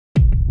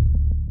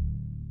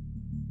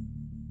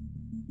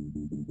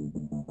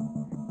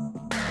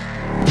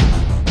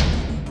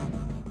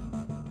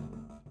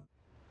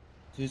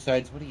Two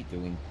sides, what are you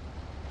doing?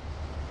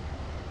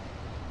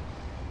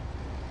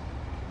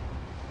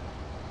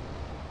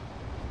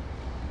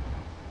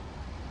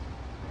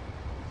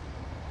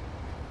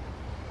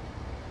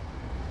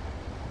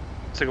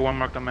 Take a one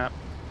marked on map.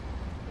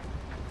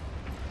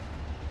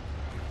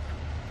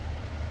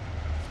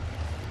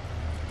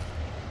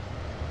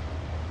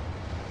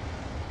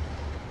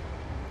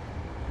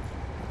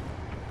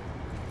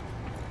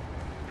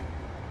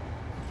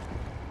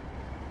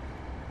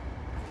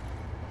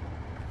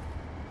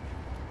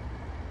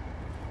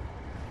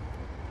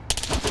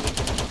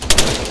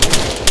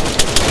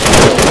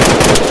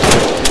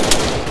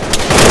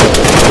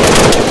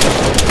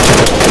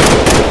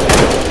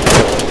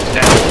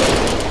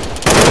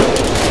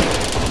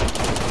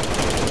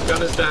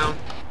 Down.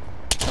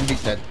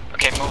 Somebody's dead.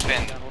 Okay, move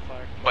in.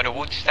 By the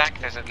wood stack,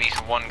 there's at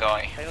least one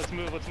guy. Hey, let's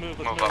move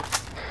Move up.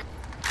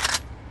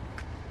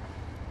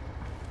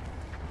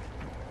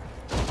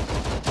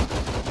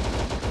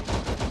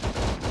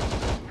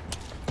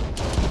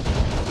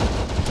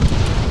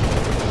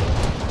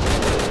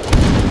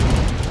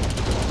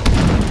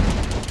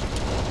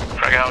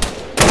 Frag out.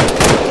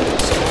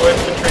 Some more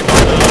infantry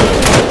behind.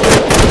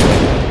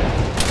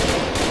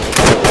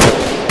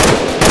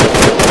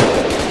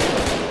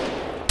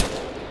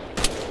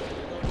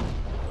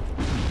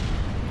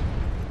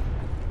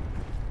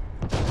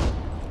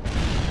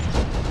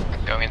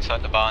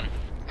 Inside the barn.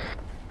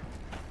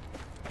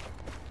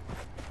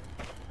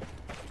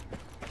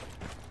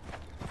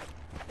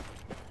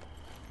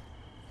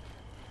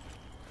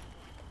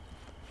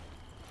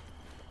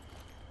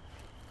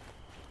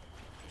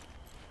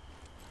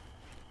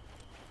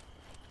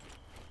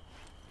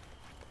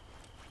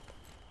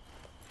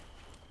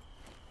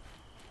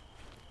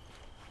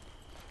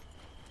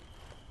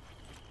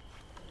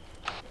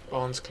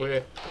 Barn's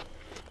clear.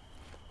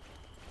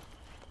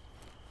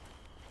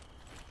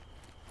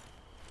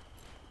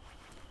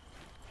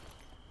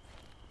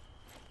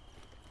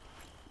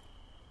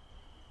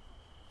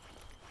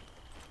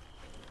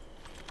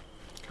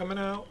 Coming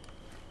out.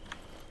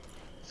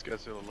 This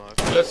guy's still alive.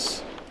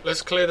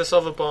 Let's clear this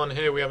other barn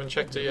here. We haven't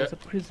checked it yet. He's a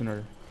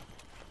prisoner.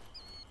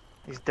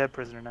 He's dead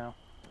prisoner now.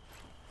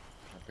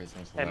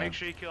 Hey, make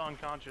sure you kill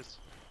unconscious.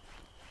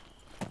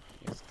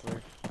 Yes,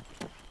 clear.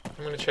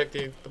 I'm gonna check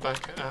the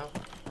back out.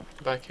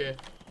 The back here.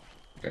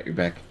 Got your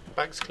back.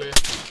 Back's clear.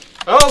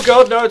 Oh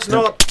god, no, it's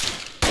not.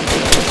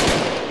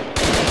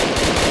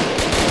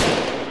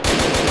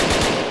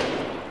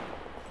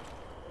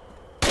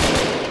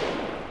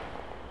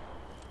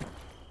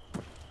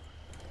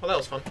 Well, that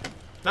was fun.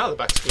 Now the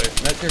back's clear.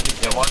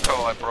 Yeah,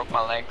 Waco, I broke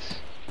my legs.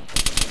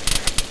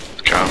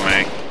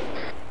 Coming.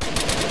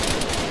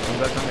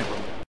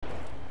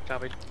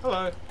 Copied.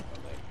 Hello.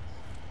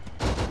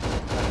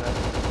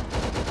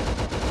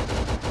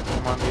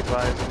 Come on, be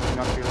advised, moving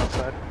on to your left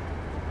side.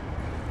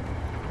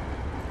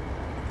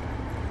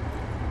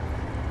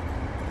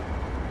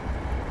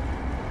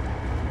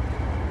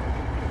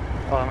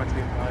 Oh, I'm going to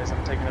be advised,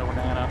 I'm taking over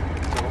Nana,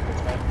 so we'll get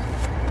back.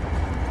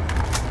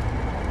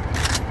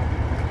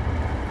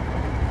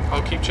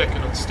 I'll keep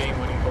checking on Steam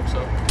when he pops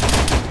up.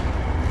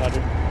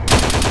 Roger.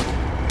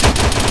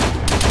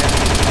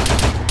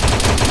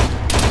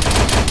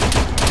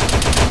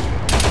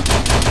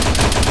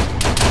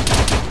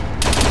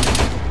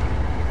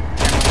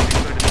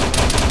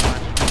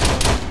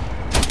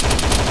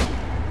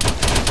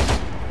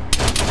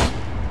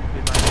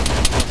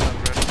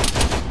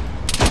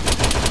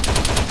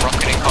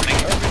 Rocket incoming.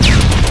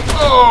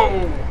 Oh!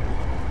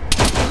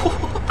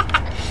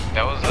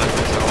 That was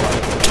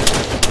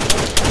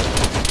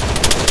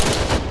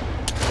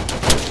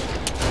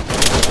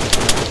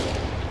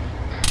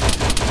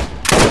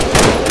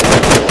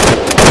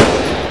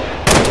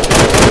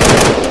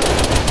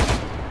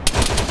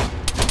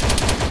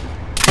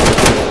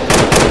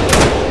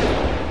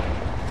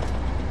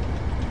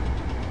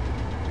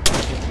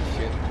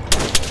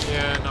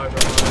Yeah,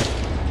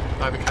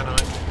 neither can I.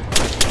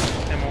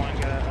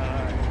 M1 got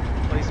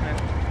placement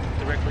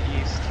directly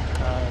east,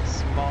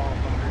 small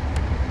bunker.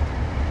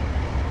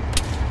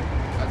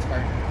 That's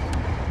fine.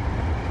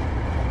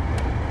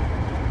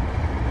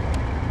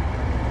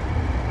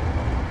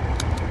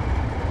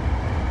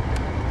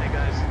 Hey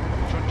guys,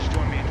 just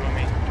join me.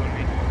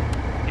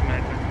 Keep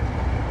management.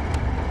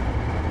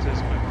 So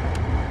it's quick.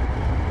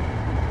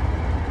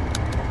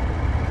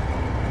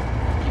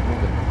 Keep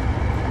moving.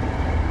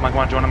 Mike,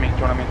 come on, join me.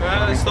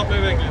 Stop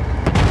moving.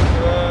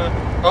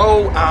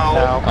 Oh,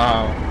 ow.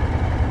 Oh.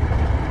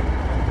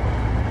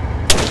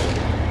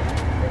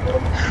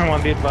 I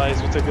want to be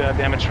advised, we took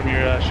damage from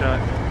your shot.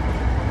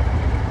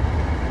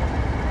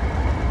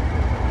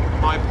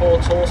 My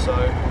poor torso.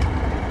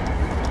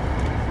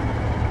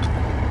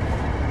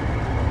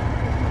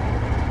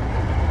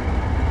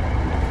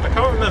 I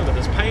can't remember,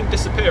 does pain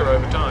disappear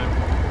over time?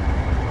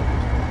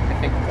 I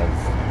think it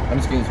does. I'm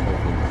just going to smoke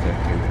too.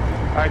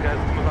 Alright guys,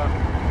 let's move on.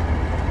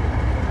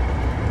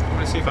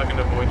 I'm gonna see if I can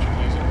avoid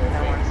using Now we're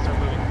morphine. gonna start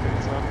moving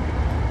things up.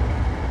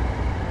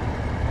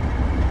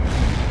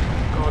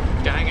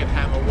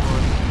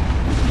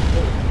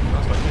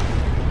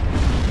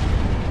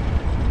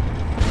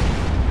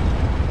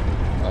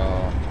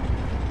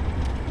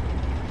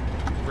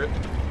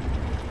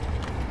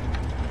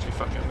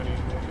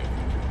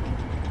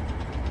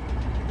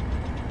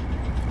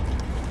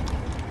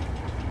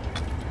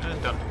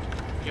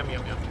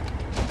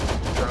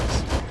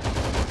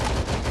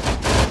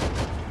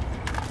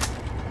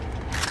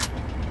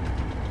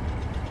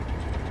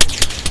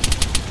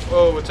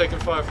 Oh, we're taking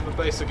fire from the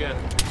base again.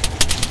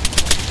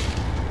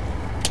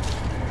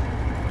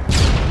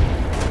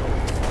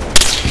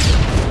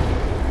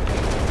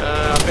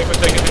 I think we're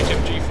taking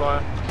HMG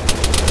fire.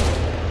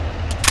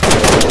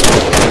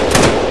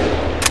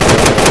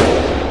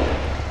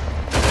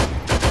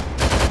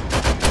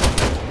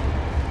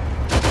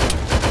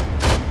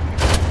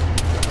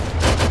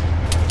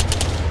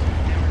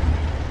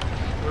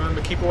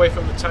 Remember, keep away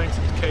from the tanks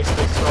in case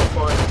they start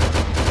firing.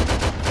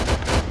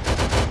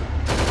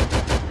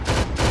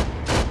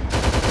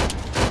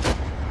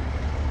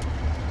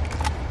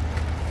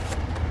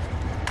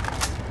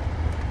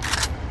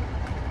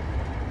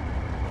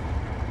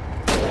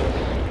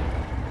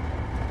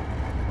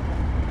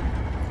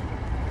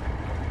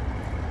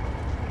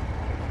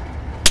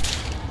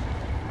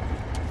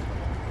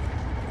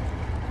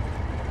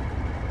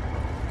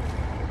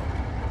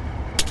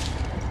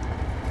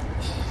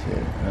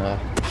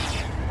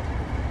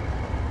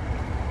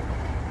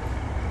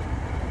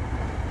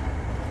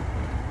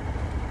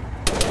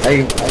 I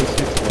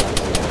switched to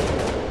that.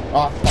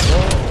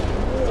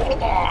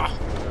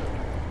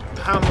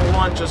 The Hammer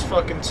 1 just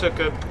fucking took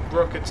a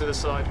rocket to the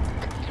side.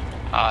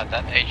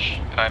 That AT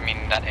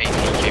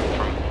came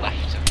from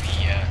left of the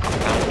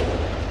compound.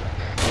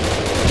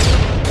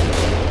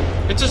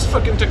 It just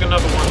fucking took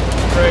another one.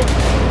 Great.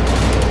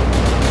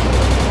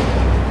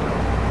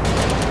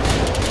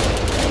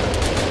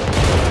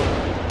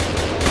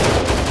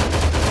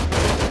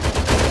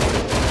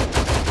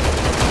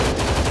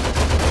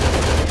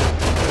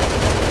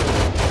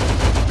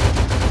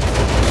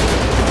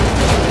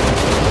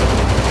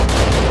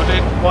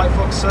 White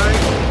Fox say?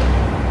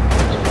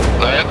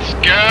 Let's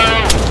go!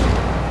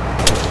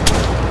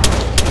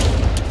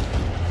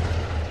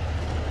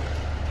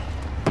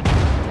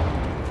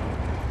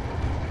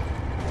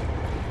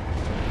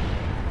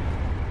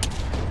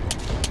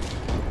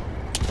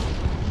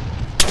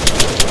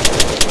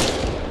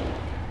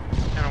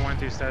 And I went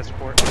through status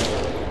report.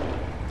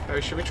 Oh,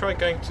 should we try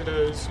going to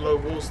those low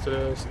walls to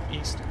the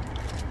east?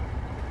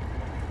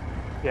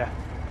 Yeah.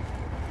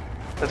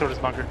 That's what it's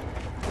bunkered.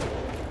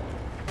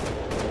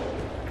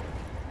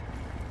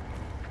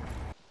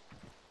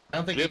 I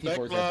don't think Clear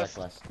 84 is back back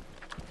class.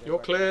 You're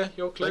clear,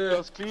 you're clear.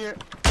 Backblast clear.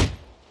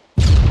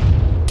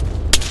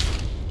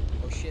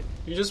 Oh shit.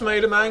 You just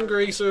made him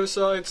angry,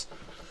 suicides.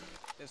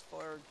 There's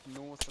fire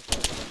north of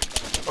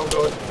us. Oh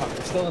god. Fuck,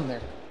 they're still in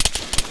there.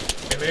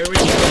 Okay, maybe we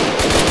should...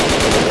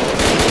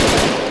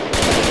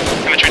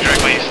 Infantry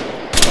directly east.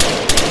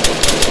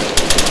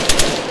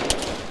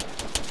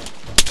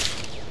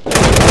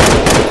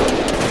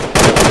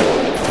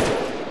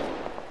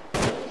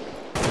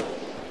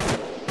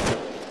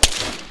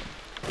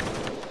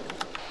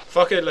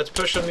 Fuck it, let's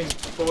push on these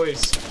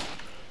boys.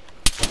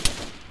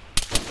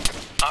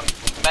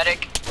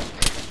 Medic.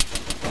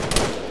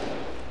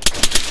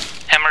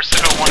 Hammer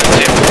Civil 1 and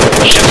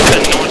 2. Shift to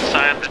the north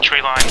side of the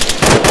tree line.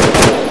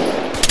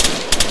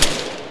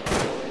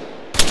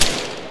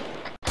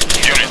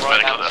 Unit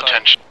medical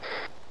attention.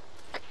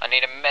 I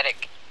need a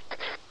medic.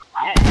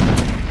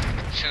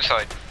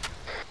 Suicide.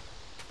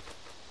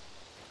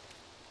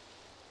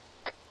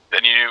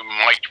 Then you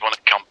might want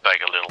to come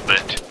back a little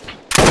bit.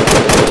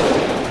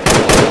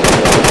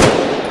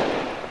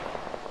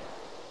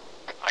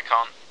 I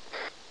can't.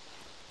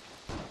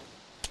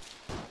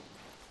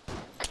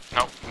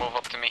 No, move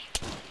up to me.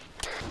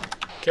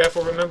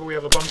 Careful, remember we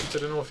have a bunker to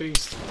the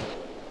northeast.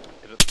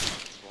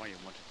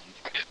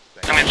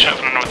 I'm in shot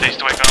from the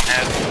northeast away from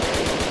head.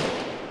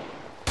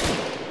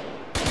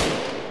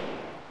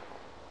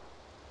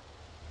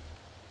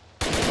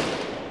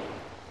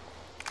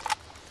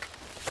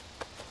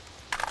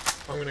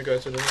 I'm gonna go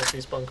to the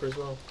northeast bunker as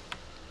well.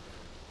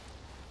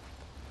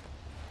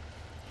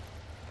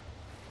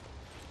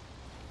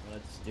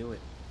 Let's do it.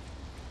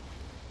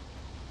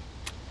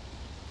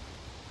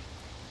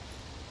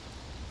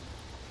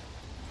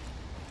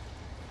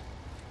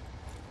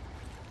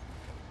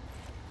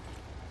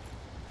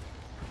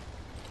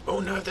 Oh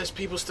no, there's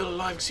people still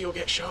alive, so you'll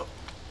get shot.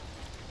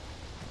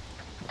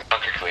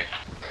 Bunker clear.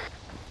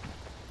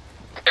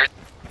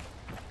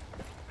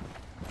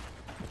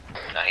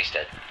 No, he's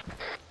dead.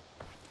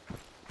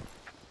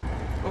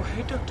 Oh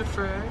hey, Dr.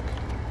 Frag.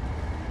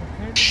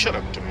 Shut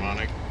up,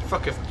 demonic.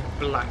 Fucketh, you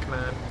black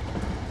man.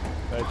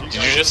 Did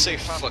you just say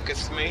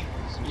fucketh me?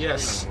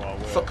 Yes,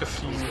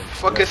 fucketh you.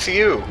 Fucketh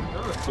you.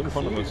 No,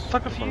 fucketh you.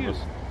 Fuck a few.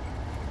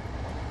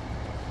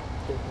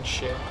 Fucking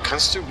shit.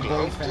 Kannst du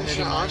glauben,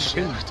 deze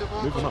Arschloch te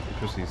maken?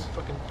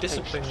 Fucking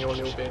discipline your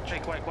little bitch. Hey,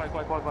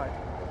 quiet.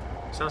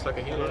 Sounds like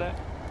a Hear helo. that?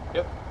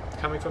 Yep,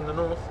 coming from the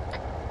north.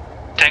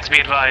 Tanks be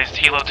advised,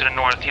 helo to the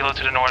north, helo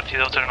to the north,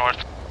 helo to the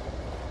north.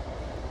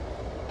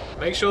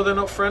 Make sure they're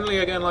not friendly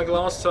again like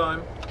last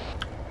time.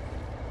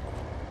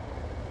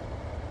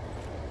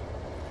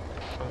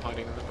 I'm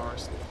hiding in the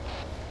forest.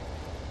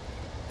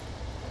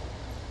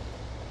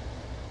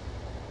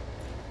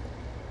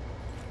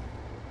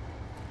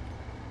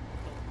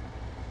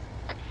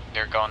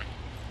 They're gone.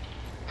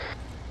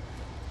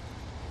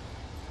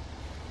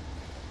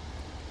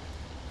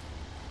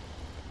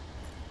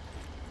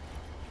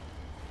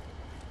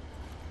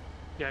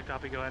 Yeah,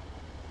 copy, go ahead.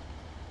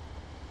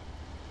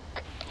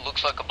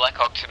 Looks like a Black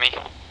Hawk to me.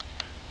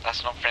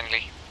 That's not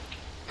friendly.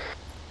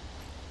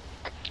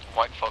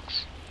 White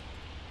Fox.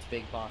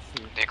 Big boss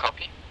here. Do you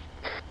copy?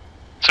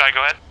 Sorry,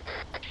 go ahead.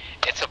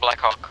 It's a Black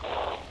Hawk.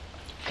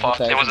 Fox.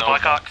 Okay. It was a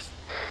Black Hawk.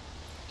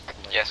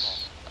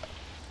 Yes.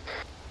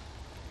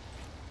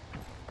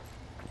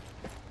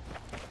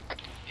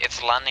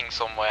 It's landing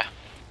somewhere.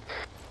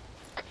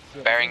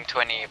 Bearing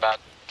 20, about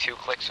 2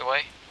 clicks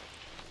away.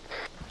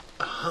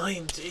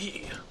 Behind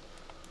D.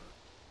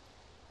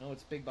 No,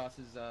 it's Big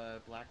Boss's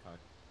Blackhawk.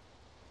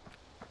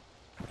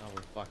 Oh,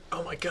 we're fucked.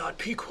 Oh my god,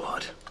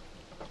 Pequod.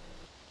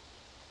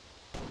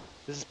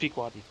 This is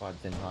Pequod.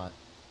 Pequod's in hot.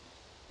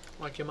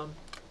 Like your mum.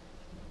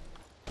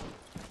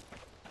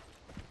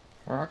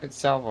 Rocket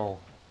salvo.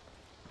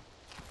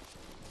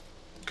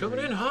 Coming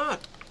in hot.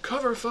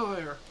 Cover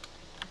fire.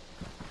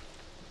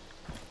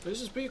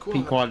 This is Pequod.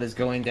 Pequod is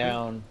going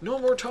down. No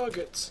more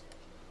targets.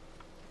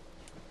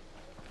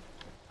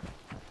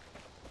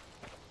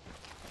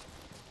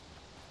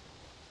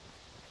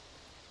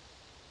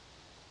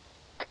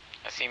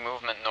 I see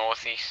movement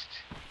northeast.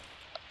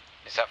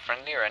 Is that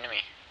friendly or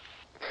enemy?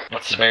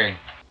 What's the bearing?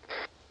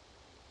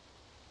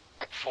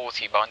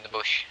 40 behind the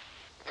bush.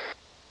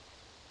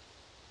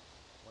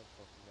 What the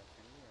fuck is that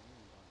friendly or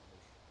enemy on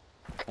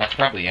the bush? That's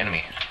probably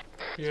enemy.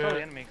 It's probably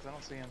Yeah, enemy because I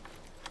don't see him.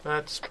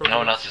 that's probably... No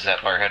one else is that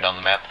far ahead on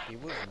the map. He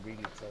was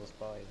really close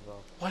by as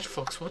well. White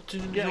Fox, what do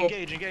Yeah, you...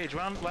 engage.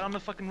 We're on the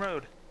fucking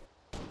road.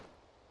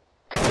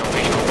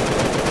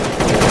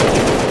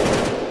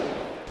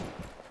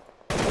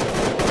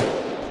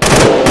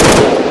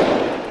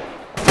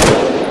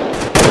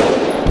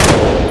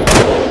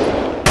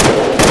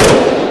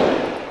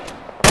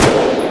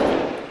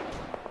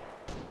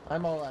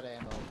 I'm all out of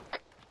ammo.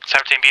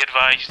 17, be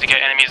advised to get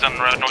enemies on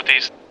the road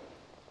northeast.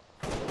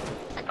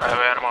 I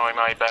have ammo in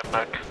my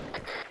backpack.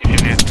 If you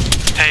need.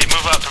 Hey,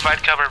 move up,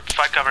 provide cover.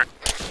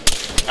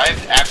 I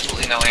have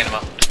absolutely no ammo.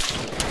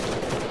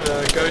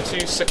 Go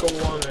to Sickle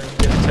 1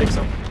 and take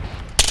some.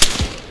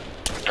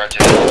 Roger.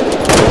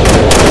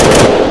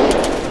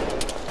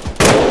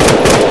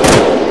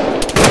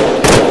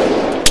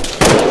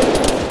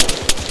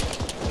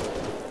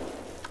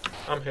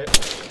 I'm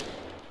hit.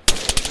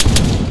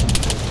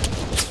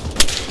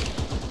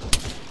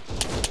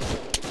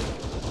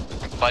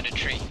 By the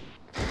tree.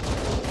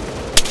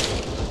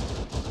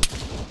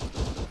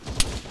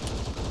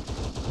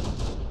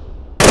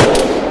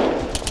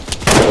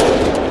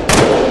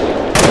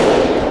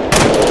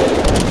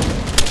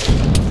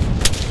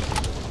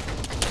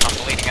 I'm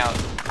bleeding out.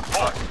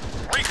 Oh,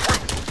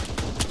 regroup!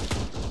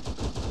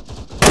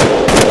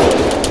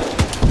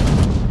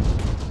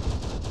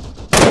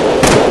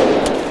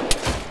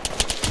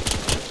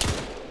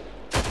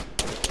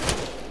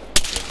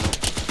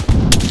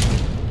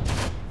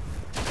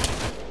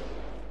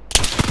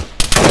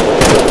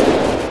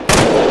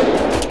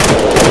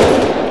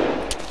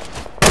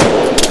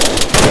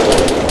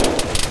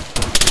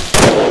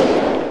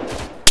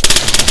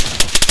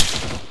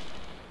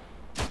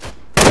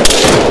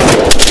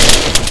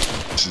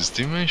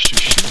 They managed to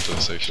shoot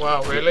us actually.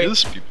 Wow, really? There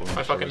is people in I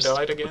the fucking forest,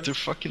 died again. But they're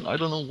fucking, I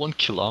don't know, 1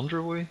 kilometer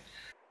away?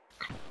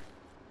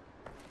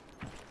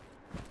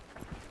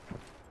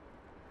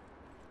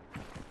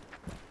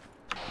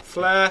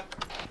 Flare.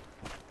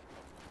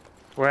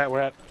 We're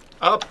at.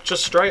 Up,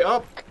 just straight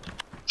up.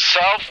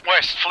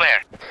 Southwest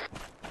flare.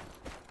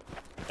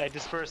 Hey,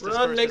 disperse.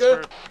 Run,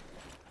 nigga.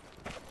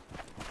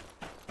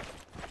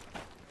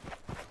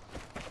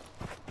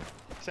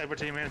 Said we're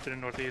taking to the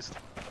northeast.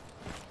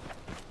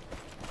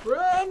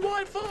 Run,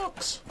 White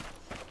Fox!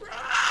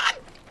 Run!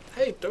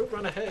 Hey, don't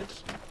run ahead.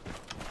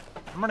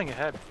 I'm running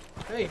ahead.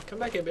 Hey, come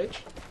back here, bitch.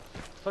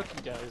 Fuck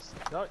you guys.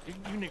 No, you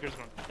niggers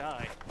gonna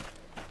die.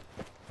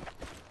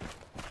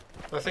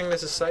 I think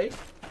this is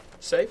safe.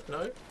 Safe?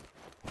 No?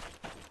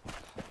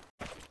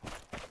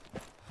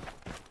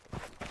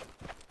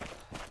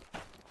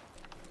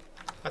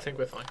 I think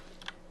we're fine.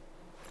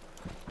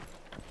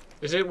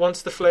 Is it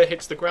once the flare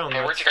hits the ground? Hey,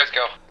 where'd that's- you guys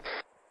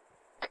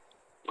go?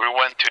 We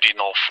went to the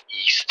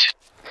northeast.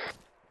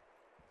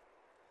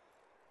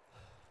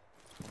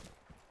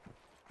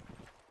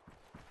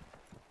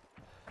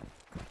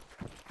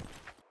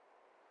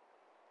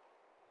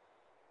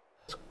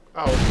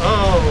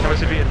 Oh, I was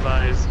to be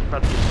advised.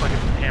 About to get fucking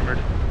hammered.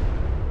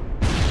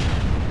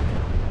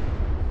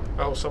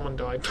 oh, someone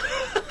died.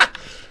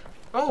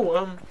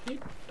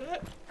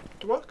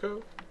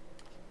 Duaco.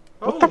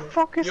 What the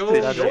fuck is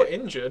this? You're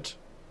injured.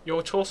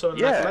 Your torso and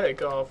left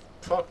leg are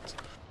fucked.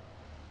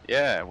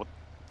 Yeah, what?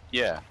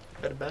 Yeah.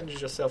 Better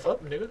bandage yourself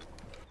up, nigga.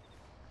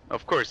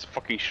 Of course,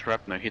 fucking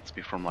shrapnel hits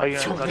me from Oh like.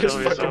 yeah, Your that's wrist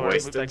always fucking so move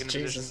wasted, back into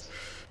Jesus. positions.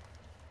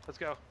 Let's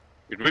go.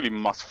 It really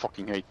must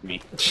fucking hate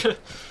me.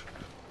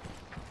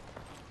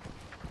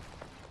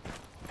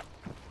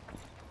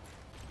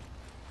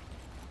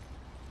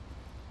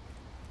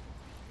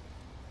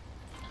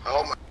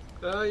 Oh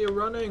my. You're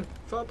running.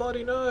 Fat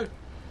body, no.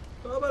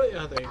 Fat body.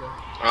 Oh, there you go.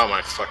 Oh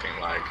my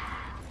fucking leg.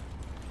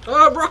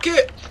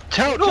 Rocket!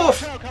 Tow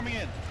North! coming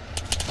in!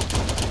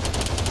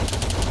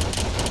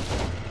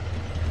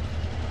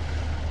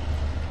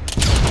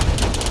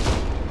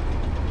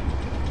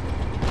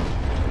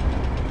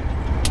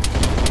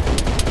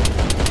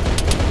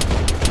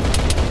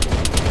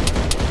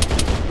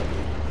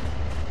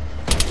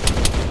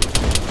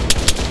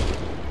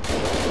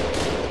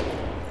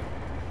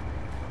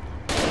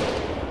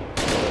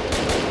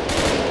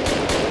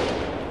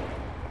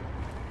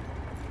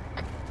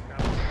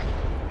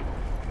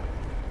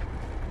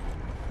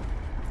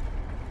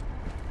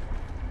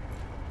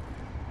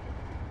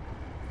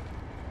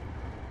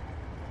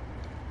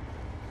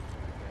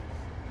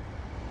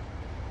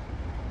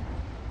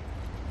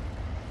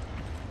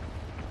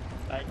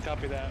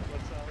 Copy that.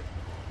 Let's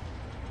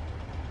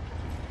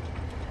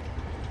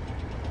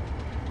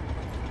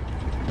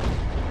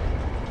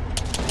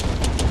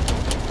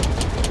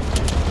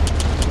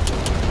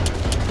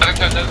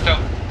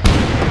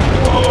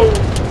Whoa!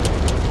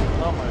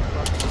 Oh my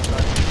fucking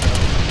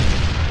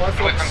Why Away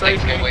fuck, from save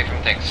tanks, get me. away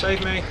from tanks.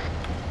 Save me.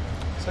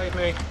 Save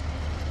me.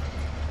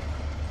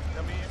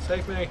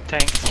 Save me.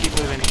 Tanks, keep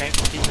moving,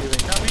 tanks, keep moving.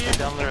 Head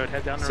down the road,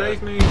 head down the road.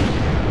 Save me.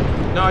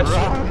 No, I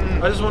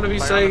just want to be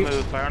Fire saved. on the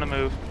move, fire on the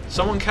move.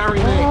 Someone carry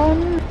me.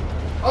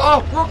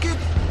 Oh, rocket!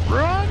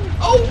 Run!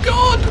 Oh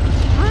god!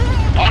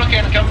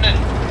 Autocannon coming in.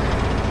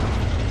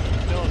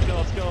 Let's go,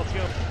 let's go, let's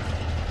go.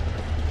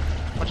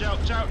 Watch out,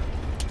 watch out!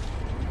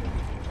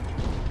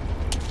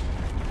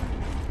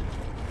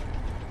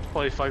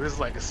 Holy fuck, this is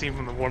like a scene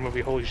from the war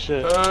movie, holy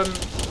shit.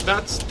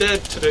 That's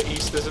dead to the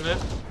east, isn't it?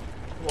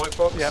 White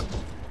box? Yep.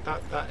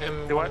 That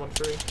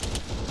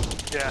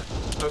M113? Yeah.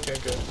 Okay,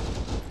 good.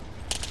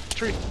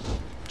 Tree.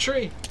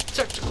 Tree!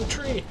 Tactical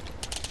tree!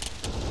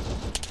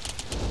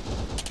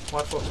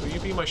 White Fox, will you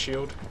be my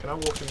shield? Can I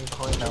walk in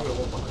behind you? I'm gonna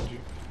walk behind you.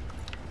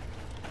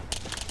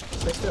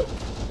 Stay still.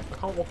 I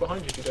can't walk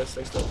behind you if you don't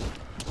stay still.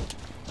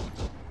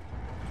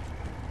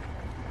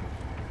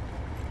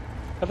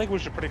 I think we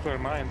should pretty clear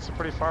mines. We're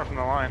pretty far from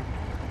the line.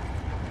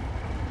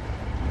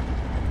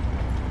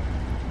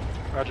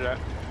 Roger that.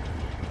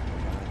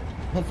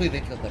 Hopefully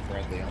they killed that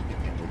Bradley. I don't think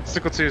they did.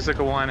 Sickle 2,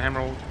 Sickle 1,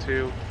 Hammer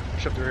 2,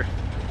 ship 3.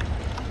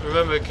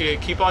 Remember,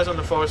 keep eyes on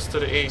the forest to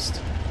the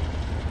east.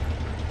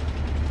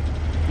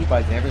 Keep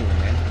eyes everywhere,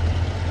 man.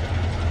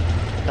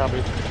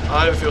 Copy.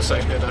 I don't feel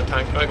safe near that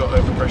tank. I got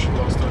overpressured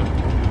last time.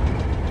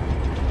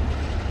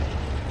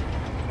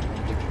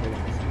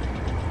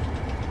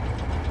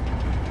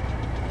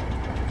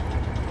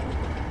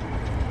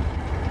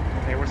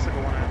 Hey, where's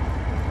Sickle 1 at?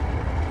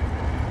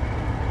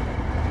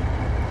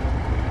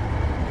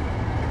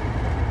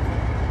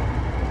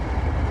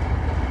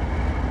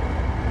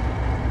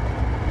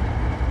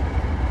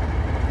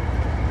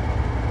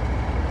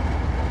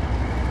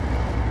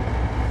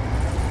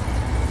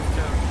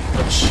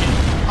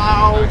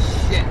 Ow! Oh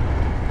shit!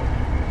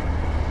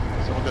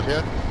 Someone got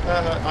hit?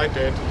 I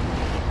did.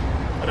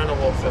 I don't know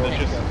what for.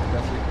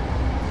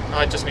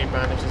 I just need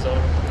bandages on.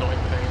 I'm not in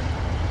pain.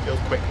 Feels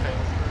quick pain.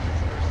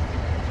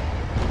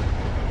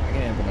 I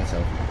can handle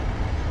myself.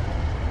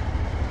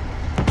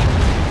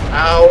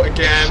 Ow,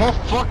 again! For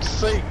fuck's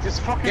sake, this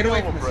fucking Get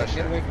away from this! overpressure.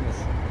 Get away from this!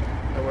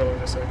 I will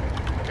in a second.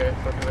 Okay,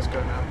 fucking let's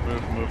go now.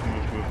 Move.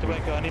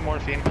 Tobacco, I need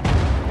morphine.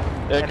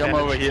 Yeah, come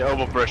over here,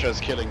 overpressure is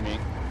killing me.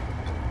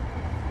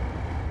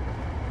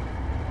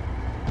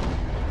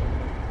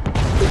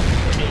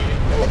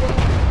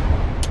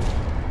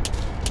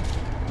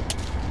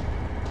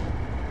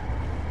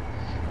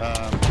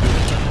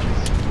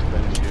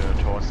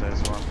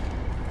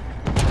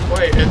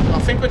 Wait, I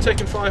think we're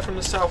taking fire from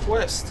the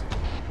southwest.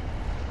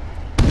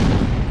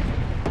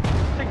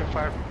 I'm taking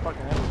fire from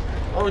fucking everywhere.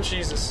 Oh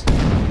Jesus.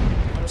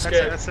 I'm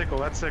scared. That's Sickle,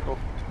 that's Sickle.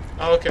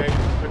 Oh, okay,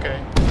 okay.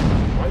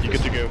 Why is You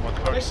this- good to go. Why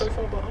are they so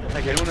far behind?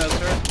 Anyone else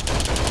here?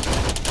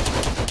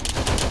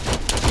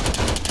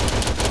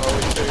 Oh,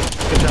 we do.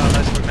 Good job,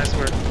 nice work, nice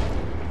work.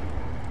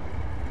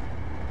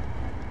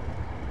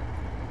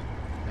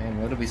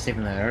 Man, what are we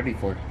saving that already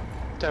for?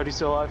 Toad,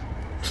 still alive?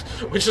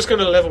 We're just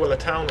gonna level a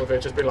town with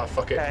it, just be like,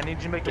 fuck it. Yeah, I need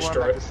you to make the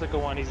Destroy one back it. to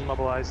Sickle 1, he's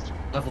immobilized.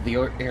 Level the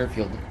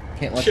airfield.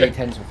 Can't let Shit.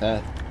 A-10s with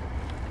that.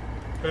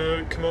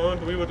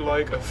 Command, we would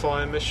like a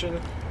fire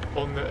mission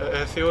on the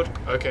airfield.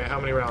 Okay, how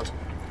many rounds?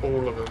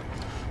 All of them.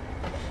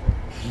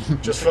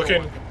 Just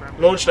fucking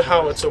launch the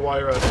howitzer while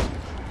you're at it.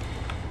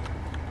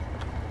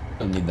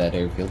 Don't need that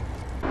airfield.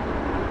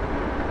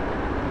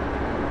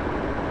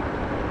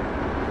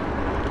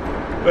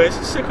 Wait, is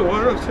it Sickle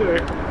 1 or 2?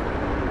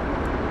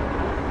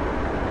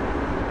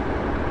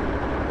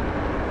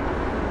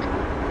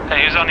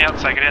 Hey, who's on the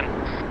outside? Get in.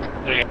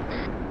 There you go.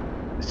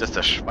 It's just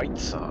a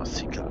Schweizer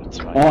Sickle.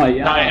 Oh,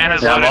 yeah. Alright,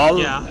 Anna's Yeah, loaded. well,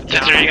 Yeah.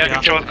 Tinder, you gotta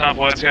control the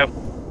convoy, let's go.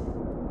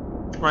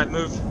 Right,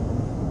 move.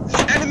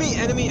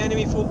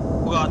 Enemy full.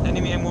 Oh god,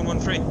 enemy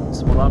M113.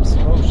 Small arms.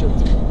 Oh shit.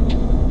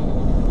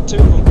 2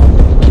 of them.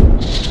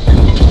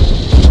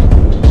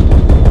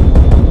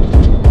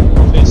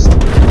 Northeast.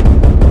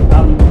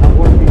 I'm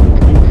working for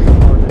the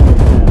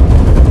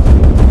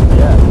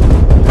yeah.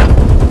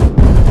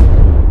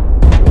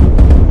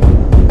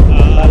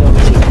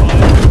 This is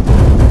fire.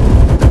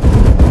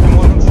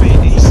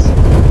 M113 east.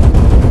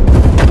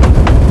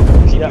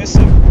 Keep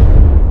missing.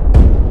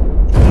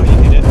 Now you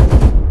hit it.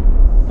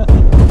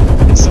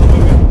 It's still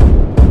moving.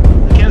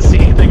 I can't see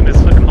anything in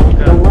this fucking hole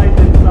The gun. light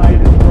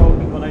inside is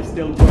broken, but I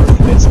still work.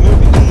 It's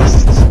moving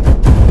east.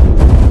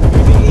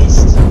 Moving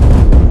east.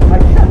 I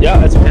can't.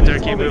 Yeah, it's moving. Tinder,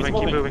 keep moving,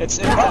 keep moving. It's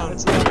inbound.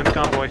 It's moving the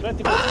convoy.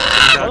 Keep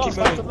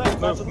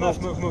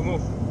moving.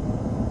 Move.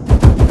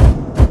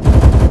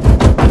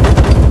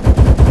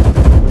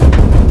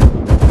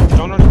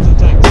 Don't run into the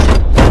tanks.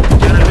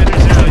 200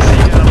 meters, zero, I see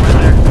you, I'm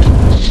right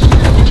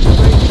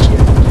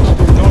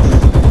North.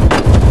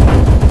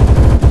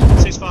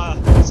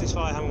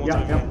 Ceasefire, hammer 1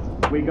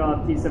 Yeah. We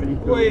got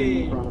T-72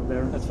 Wait. in front of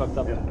there. That's fucked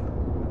up. Yeah.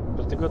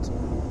 Pretty good.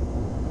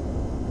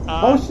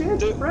 Oh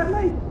shit,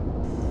 Bradley!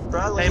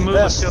 Bradley, Hey, move,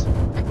 yes. let's go.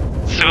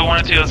 Civil 1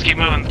 and 2, let's keep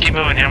moving,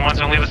 here, one's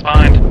gonna leave us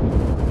behind.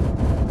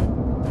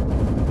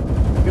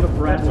 Get a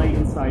Bradley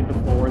inside the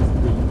forest,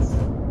 please.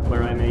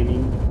 Where I'm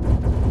aiming.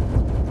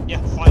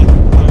 Yeah, fire.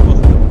 Fire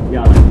both.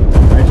 Yeah, I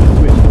should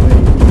switch away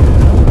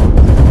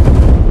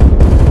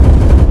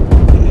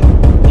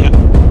Yeah.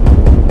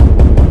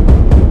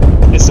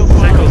 It's still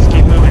fire. Sickles,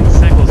 keep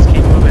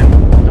moving,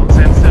 don't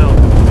stand still.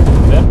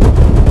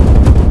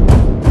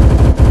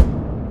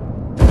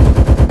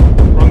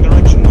 Wrong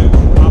direction, move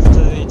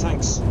after the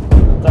tanks.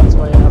 That's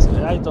why I asked.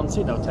 I don't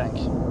see no tank.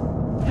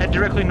 Head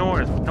directly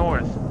north.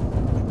 North.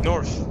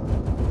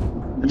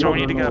 That's where we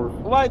need to go.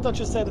 Why don't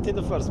you say that in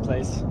the first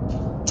place?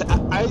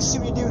 I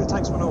assume you knew the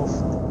tanks went off.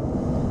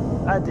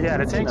 I didn't Yeah,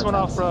 the see tanks no went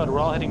tanks. off road. We're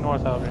all heading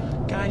north, however.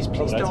 Guys,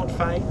 please Alright. don't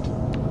fight.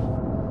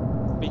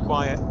 Be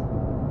quiet.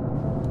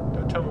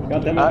 Don't tell me what God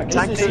to damn do. it.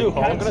 Tank This to is you, a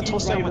I'm gonna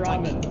toss down my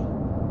tank. ramen.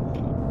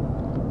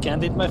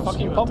 Can't eat my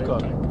fucking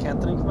popcorn. Can't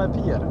drink my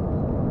beer.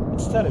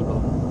 It's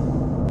terrible.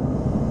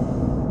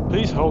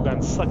 Please,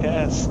 Hogan, suck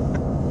ass.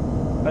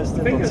 I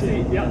still I think I don't see,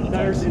 see. yeah, any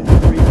there's tanks. in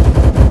the green.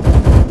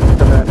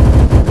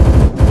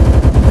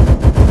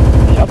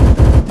 Yep.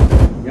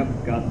 Yep,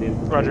 got the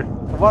infantry. Roger.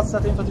 What's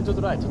that infantry to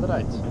the right? To the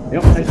right.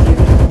 Yep, I see it.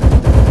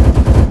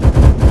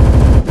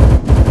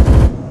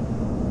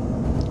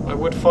 I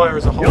would fire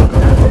as a whole Yep, gun,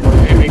 that's but my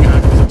it. aiming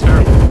angles are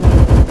terrible.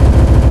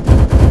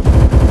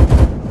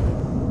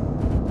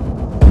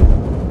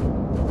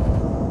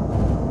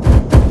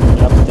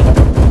 Yep, they have.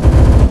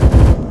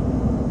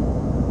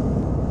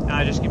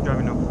 I just keep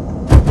driving up.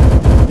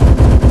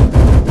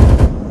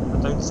 I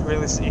don't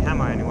really see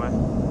hammer anywhere.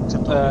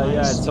 Except on the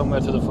Yeah, lines. it's somewhere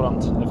to the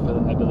front,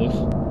 I believe.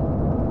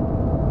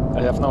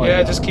 I have no Yeah,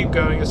 idea. just keep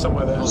going, it's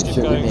somewhere there. Just keep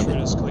going through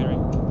this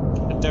clearing.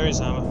 There is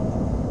hammer.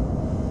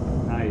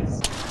 Nice.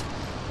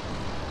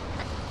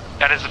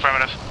 That is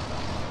affirmative.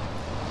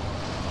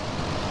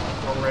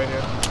 Wrong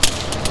radio.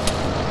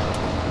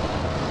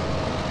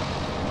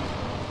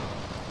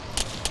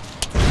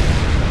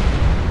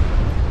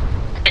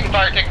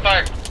 Taking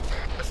fire.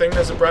 I think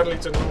there's a Bradley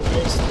to the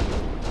northeast.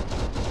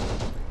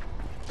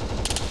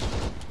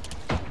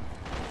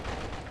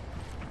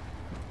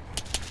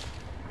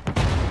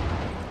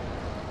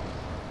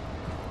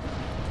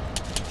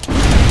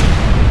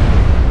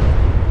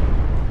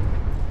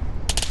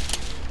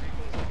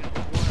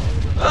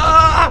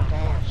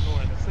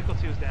 North, Sickle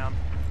 2's down.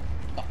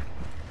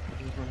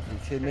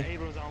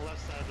 Abrams on the left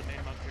side of the main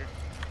bunker.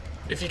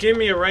 If you give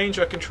me a range,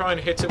 I can try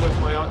and hit it with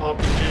my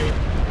RPG.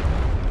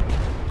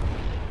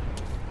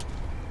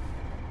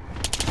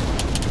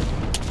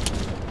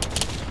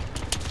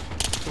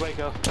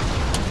 Waco.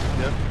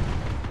 Yeah.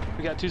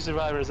 We got 2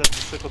 survivors at the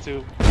Sickle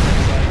 2.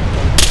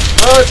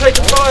 Oh,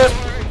 taking fire!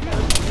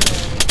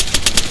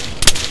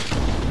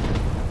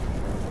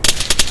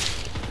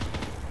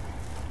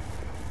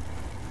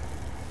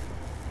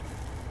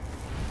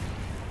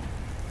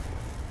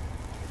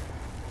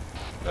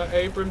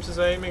 Abrams is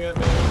aiming at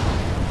me.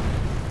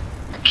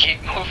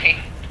 Keep moving.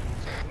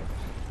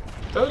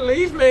 Don't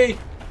leave me!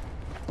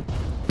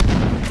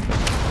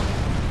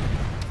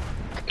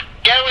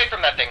 Get away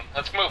from that thing.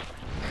 Let's move.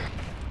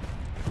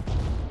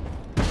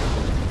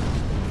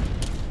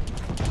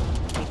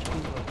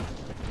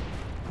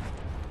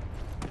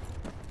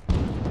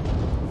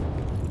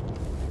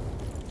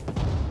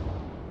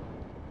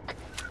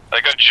 I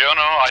got Jono.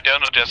 I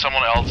don't know. There's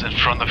someone else in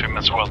front of him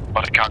as well,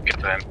 but I can't get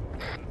to him.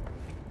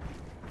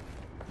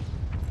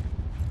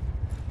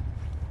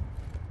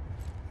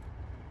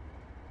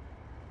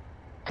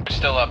 We're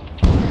still up.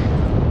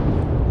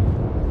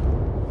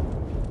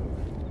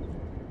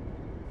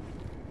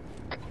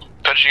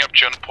 Patching up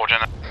Jono Porter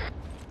now.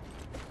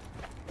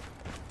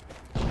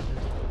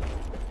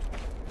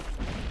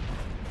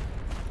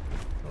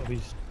 Oh,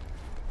 he's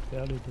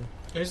barely dead.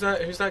 Who's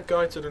that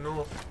guy to the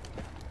north?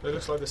 It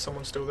looks like there's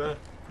someone still there.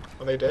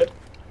 Are they dead?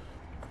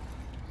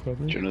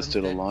 Probably. Jonah's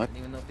still alive. I don't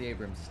even know if the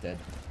Abrams is dead.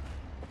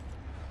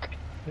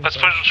 Let's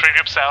push the 3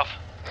 groups south.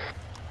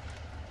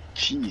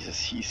 Jesus,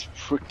 he's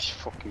pretty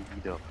fucking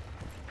beat up.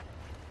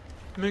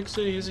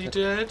 Mixie, is he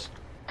dead?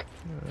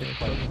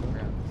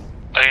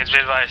 Okay, it's been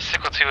advised.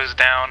 Sickle 2 is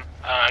down.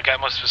 I got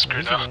most of his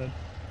crew though.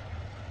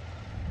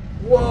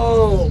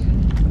 Whoa!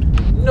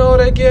 Not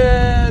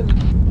again!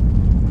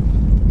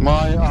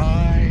 My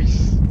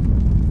eyes!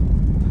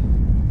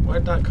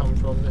 Where'd that come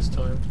from this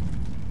time?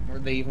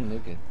 Where'd they even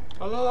look at?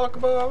 Allah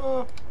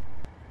Akbar!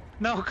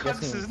 No, Guessing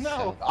Coxes, it's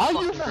no! Are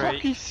you Great.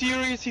 fucking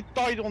serious? He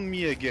died on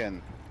me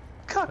again.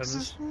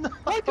 Coxes, no!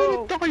 Why do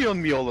you die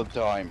on me all the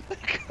time?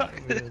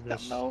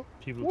 No.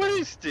 What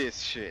is this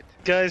shit?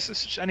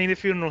 Guys, I need a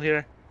funeral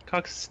here.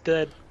 Cox is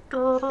dead.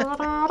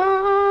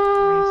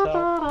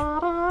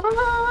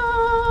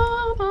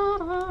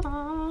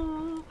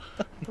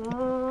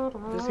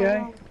 This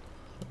guy?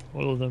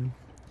 All of them.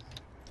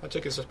 I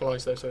took his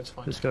supplies though, so it's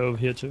fine. This guy over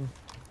here too.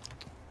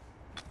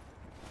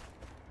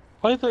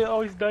 Why do they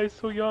always die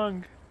so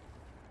young?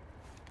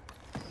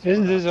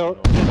 Isn't this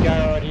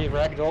guy already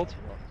ragdolled?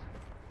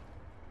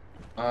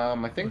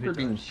 I think we're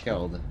being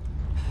shelled.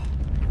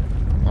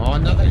 Oh,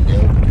 another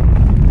dude.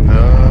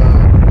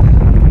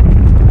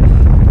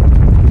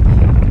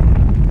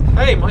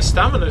 Hey, my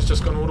stamina's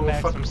just gone all the way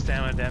Maximum fucking.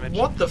 stamina damage.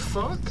 What the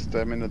fuck?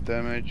 Stamina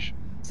damage.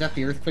 Is that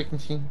the earthquake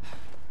machine?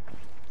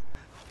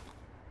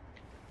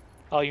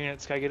 All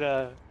units, can I get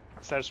a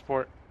status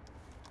support?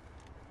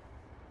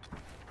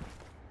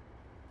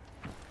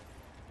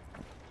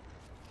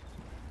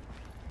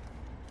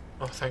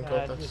 Oh, thank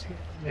God. This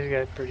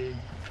guy's pretty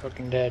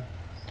fucking dead.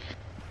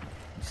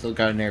 Still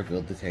got an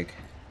airfield to take.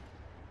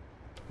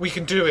 We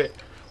can do it.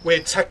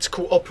 We're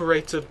tactical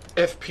operator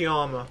FP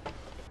armor.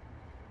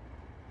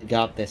 We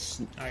got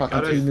this. Alright, Fucking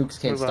got it. 2 nukes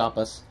can't Move up. stop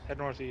us. Head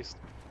northeast.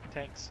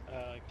 Tanks.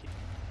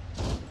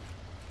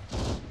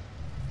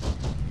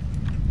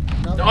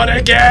 Not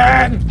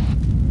again!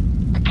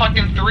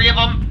 Fucking 3 of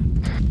them.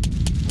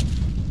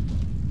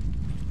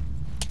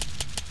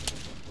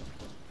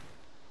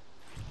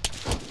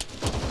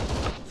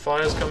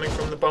 Fire's coming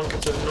from the bunker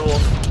to the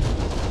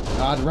north.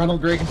 God,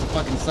 Ronald Reagan's a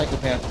fucking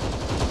psychopath.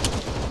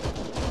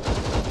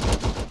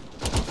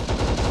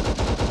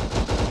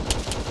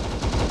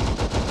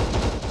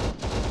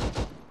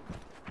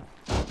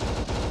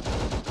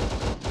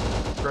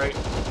 Great.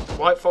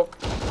 White Fox,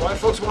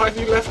 why have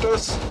you left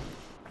us?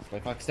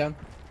 White Fox down?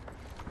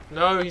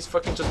 No, he's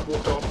fucking just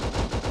walked off.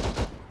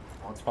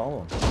 Let's follow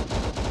him.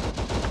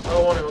 I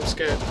don't want him, I'm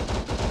scared.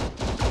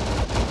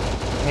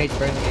 Hey, it's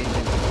burning the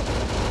engine.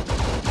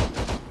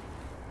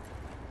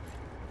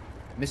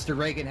 Mr.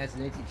 Reagan has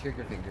an itchy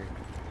trigger finger.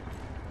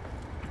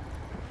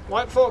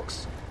 White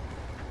Fox!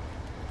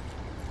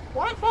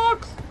 White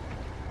Fox!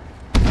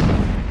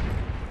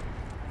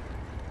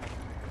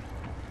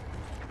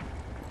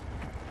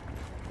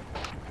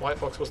 White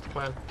Fox, what's the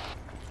plan?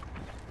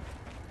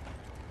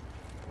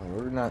 Oh,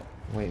 we're not.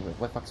 Wait,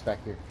 White Fox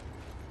back here.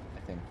 I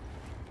think.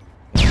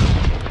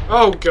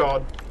 Oh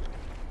God!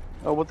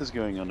 Oh, what is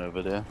going on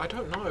over there? I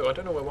don't know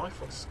where White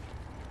Fox is.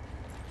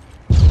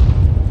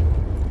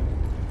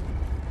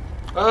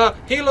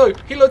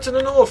 Helo to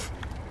the north!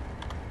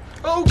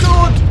 Oh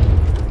God!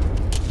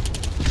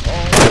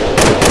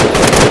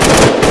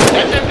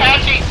 That's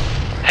Apache!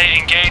 Hey,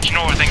 engage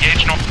north,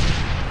 engage north.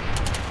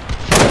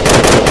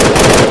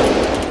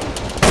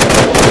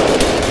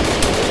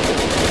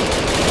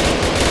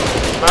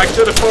 Back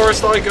to the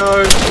forest I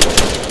go!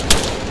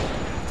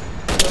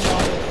 Come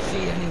on,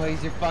 see,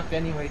 anyways, you're fucked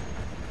anyway.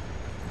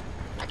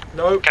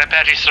 Nope. Got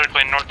Apache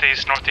circling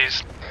northeast,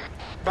 northeast.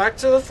 Back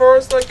to the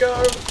forest I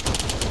go!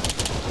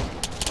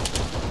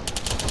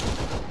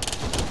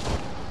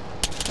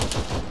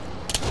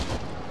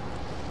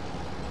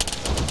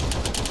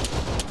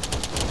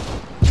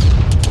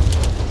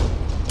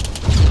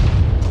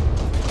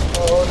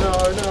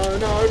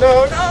 Oh no!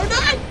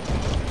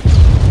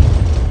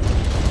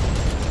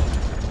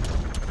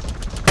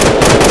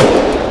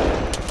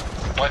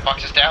 White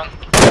Fox is down.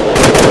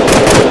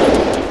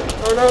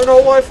 Oh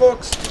no, White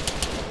Fox!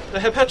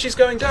 The Apache's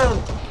going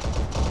down!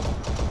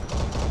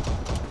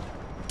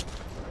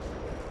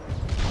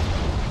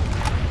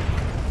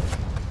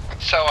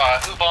 So,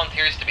 who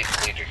volunteers to be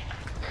the leader?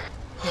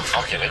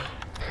 I'll do it.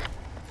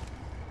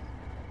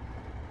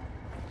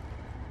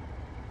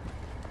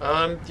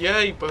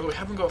 Yeah, but we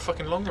haven't got a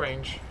fucking long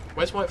range.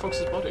 Where's White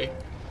Fox's body?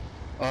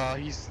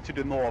 He's to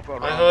the north.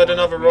 I heard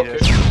another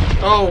rocket.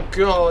 Oh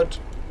God!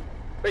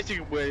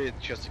 Basically where it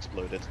just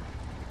exploded.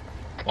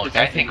 Look,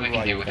 I think we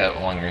can do without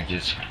long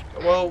ranges.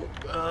 Well,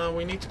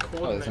 we need to Oh,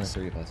 coordinate. there's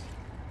only 3 of us.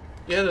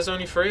 Yeah, there's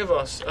only 3 of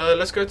us.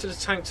 Let's go to the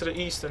tank to the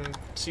east and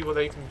see what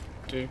they can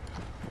do.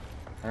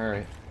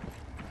 Alright.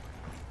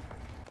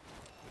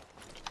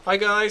 Hi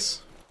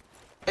guys!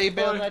 Hey,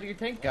 bailed Bye. out of your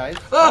tank, guys.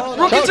 Ah!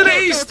 Rocket to the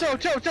east!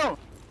 Don't!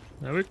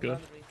 No, we're good.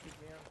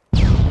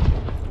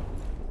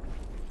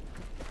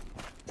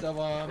 So,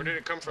 Where did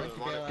it come from?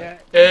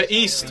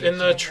 East, in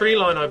the tree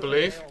line, I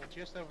believe.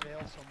 Just over the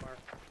hill somewhere.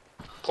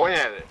 Point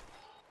at it.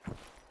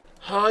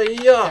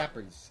 Hiya!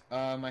 Sappers.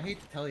 I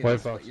hate to tell you White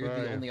this, Fox, but you're where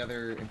are the you? only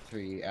other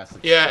infantry asset.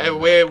 Yeah,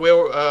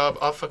 we're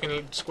our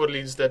fucking squad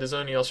leader's dead. There's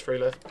only us 3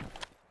 left.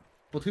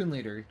 Platoon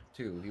leader,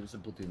 too. He was a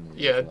platoon leader.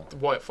 Yeah, as well. the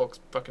White Fox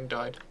fucking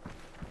died.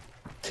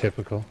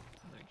 Typical.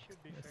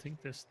 I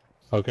think this.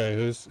 Okay,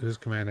 who's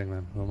commanding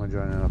then? Who am I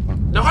joining up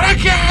on? Not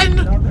again!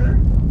 Another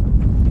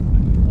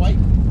White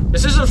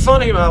This isn't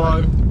funny,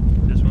 Mallow.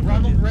 This one.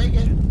 Ronald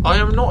Reagan. I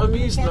am not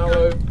amused,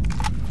 Mallow.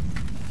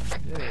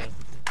 Yeah.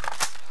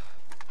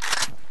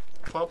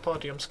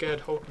 Party, I'm scared.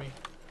 Hold me.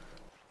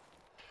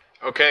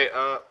 Okay,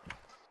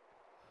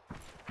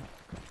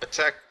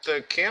 attack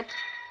the camp?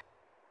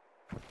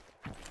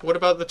 What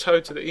about the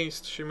toad to the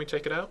east? Shouldn't we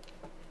take it out?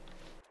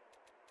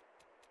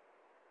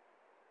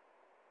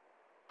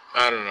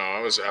 I don't know,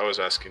 I was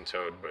asking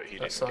Toad, but he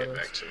That's didn't get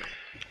silence. back to me.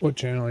 What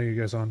channel are you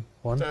guys on?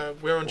 1?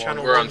 We're on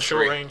channel we're 1, on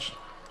short 3. range.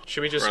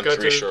 Should we just We're on go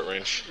 3 to... short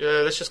range.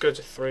 Yeah, let's just go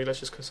to 3. Let's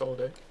just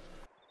consolidate.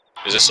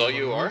 Is this all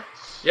you are?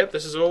 Yep,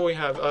 this is all we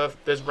have.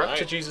 There's Raptor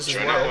Alright, Jesus as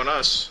join up on well.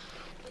 us.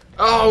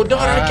 Oh,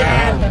 not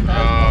again!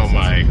 Oh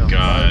my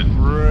god.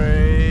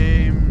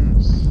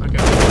 Frames. Okay.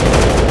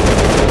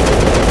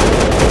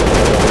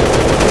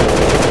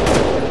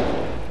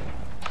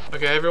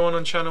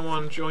 on channel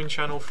 1, join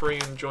channel 3,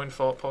 and join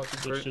Fart Party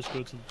group. Let's just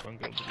go to the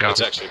bunker.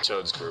 It's actually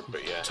Toad's group,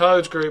 but yeah.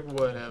 Toad's group,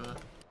 whatever.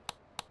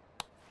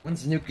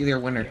 When's the nuclear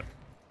winter?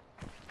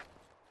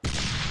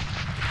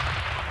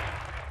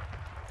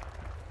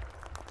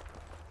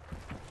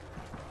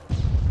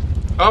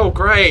 Oh,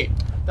 great!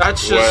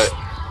 That's just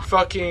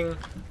fucking.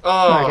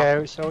 Oh.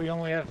 Okay, so you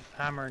only have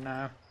hammer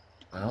now.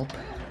 Well.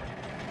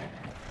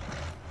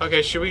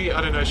 Okay, should we?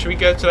 I don't know. Should we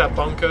get to that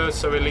bunker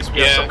so at least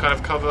we have some kind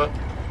of cover?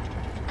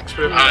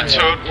 Toad,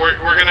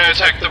 we're gonna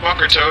attack the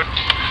bunker, Toad.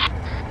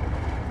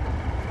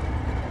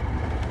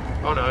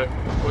 Oh no!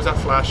 What was that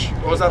flash?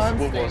 What was that?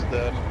 What was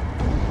that?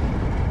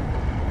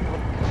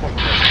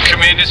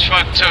 Command is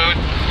fucked, Toad.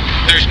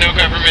 There's no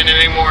government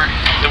anymore.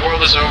 The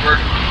world is over.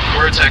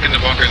 We're attacking the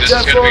bunker. This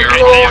is gonna be our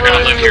home. We're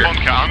gonna live here.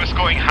 I'm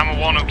escorting Hammer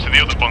 1 up to the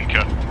other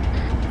bunker.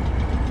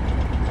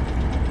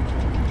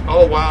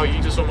 Oh wow!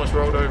 You just almost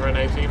rolled over an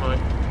AT mine.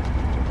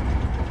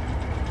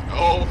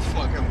 Oh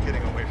fuck! I'm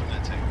getting away from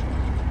that tank.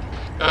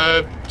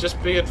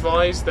 Just be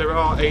advised, there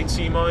are AT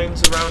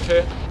mines around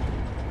here.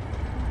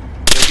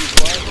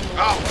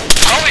 Oh!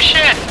 Holy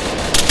shit!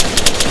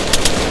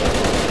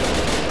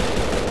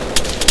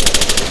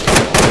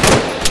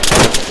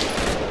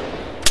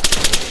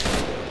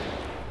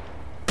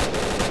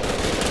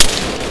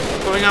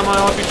 Pulling out my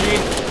RPG.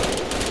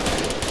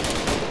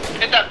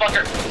 Hit that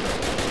bunker!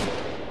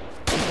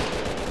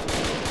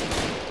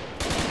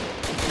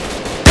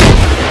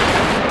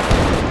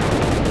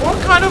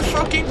 What kind of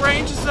fucking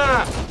range is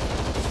that?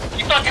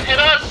 You fucking hit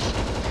us!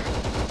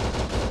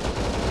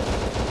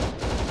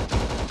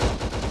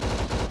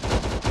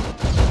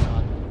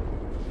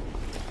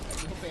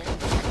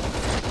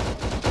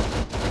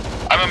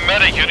 I'm a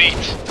medic, you need.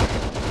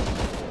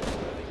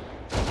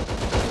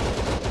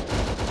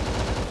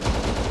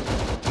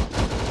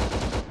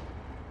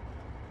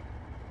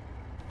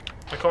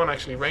 I can't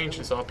actually range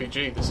this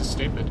RPG, this is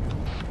stupid.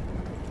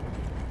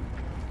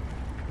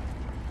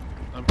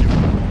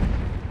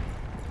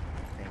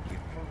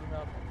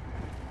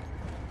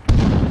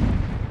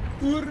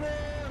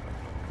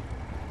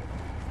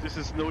 This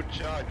is no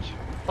charge.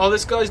 Oh,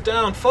 this guy's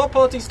down. Fart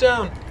Party's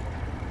down.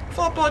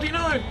 Fart Party,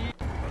 no!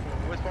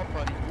 Where's Fart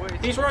Party?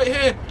 Wait. He's right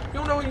here.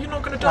 You're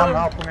not gonna I'm die.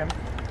 helping him.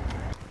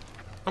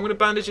 I'm gonna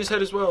bandage his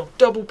head as well.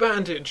 Double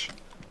bandage.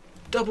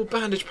 Double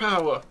bandage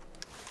power.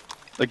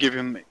 I give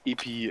him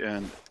EP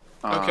and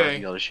Okay.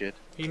 the other shit.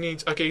 He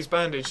needs. Okay, he's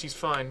bandaged. He's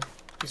fine.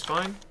 He's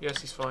fine?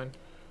 Yes, he's fine.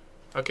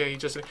 Okay, he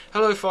just.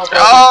 Hello, Fart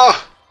Party.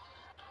 Oh!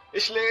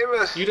 Ich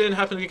lebe! You didn't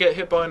happen to get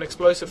hit by an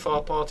explosive,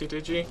 Fart Party,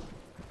 did you?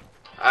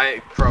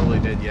 I probably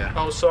did, yeah.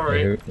 Oh,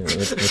 sorry.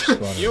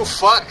 You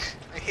fuck!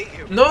 I hate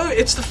you. No,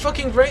 it's the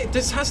fucking range.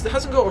 This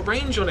hasn't got a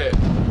range on it.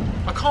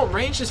 I can't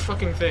range this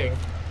fucking thing.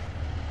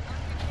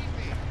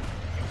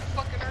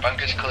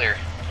 Bunker's clear.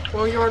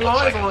 Well, you're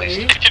alive, aren't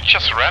you? Did you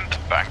just rent the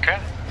bunker?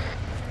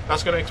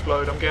 That's gonna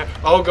explode. I'm getting.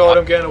 Oh god,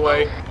 I'm getting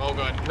away. Oh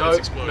god, No, it's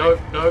exploding.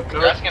 no.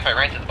 You're asking if I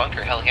rented the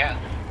bunker? Hell yeah.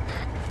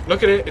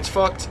 Look at it. It's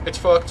fucked. It's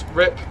fucked.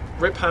 Rip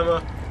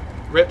hammer.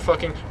 Rip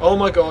fucking. Oh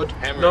my god.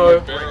 Hammer, No.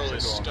 your barrel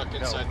is stuck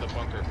inside the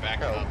bunker.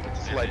 Back up.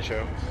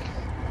 Slideshow.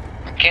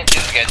 Can't do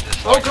this, guys.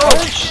 This Oh god.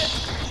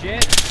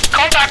 Shit.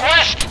 Contact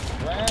west!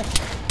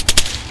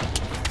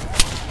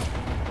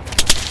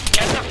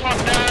 Get the fuck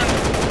down!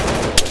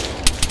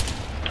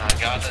 Oh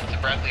god, that's a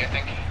Bradley, I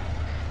think.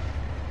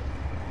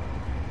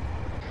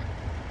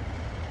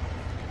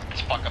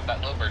 Let's fuck up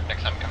that low bird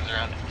next time it comes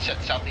around. It's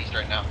at southeast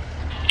right now.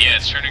 Yeah,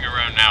 it's turning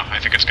around now. I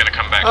think it's gonna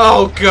come back.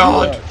 Oh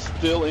god.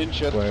 Still in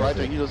shit. Try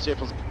to heal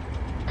yourself.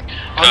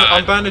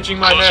 I'm bandaging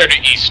my closer head.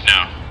 to east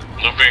now.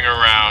 Looping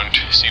around.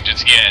 Seems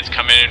it's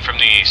coming in from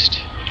the east.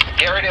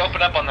 Get ready to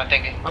open up on that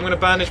thing. I'm gonna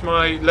bandage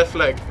my left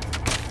leg.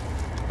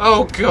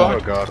 Oh god. Oh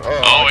god.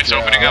 Oh, it's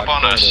opening up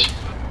on us.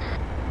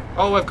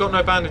 Oh, I've got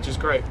no bandages.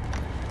 Great.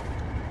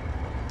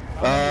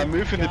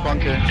 Move in the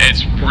bunker.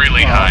 It's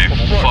really high.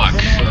 Fuck.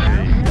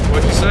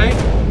 What'd you say?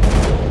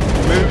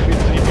 Move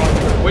into the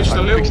bunker. Which the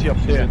I'll little? fix you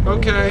up there.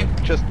 Okay.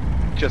 Just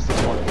this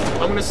one.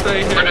 I'm gonna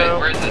stay here now.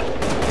 Where is it?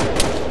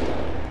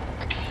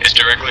 It's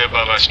directly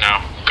above us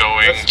now.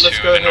 Going Let's to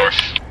go the ahead.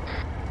 north.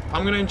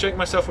 I'm gonna inject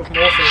myself with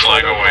morphine so I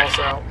Flag don't away. pass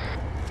out.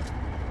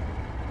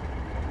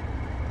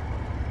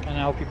 Can I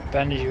help you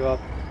bandage you up?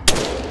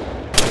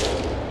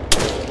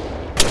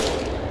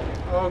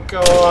 Oh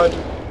god.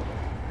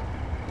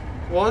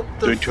 What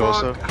the Don't you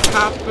also? fuck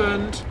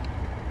happened?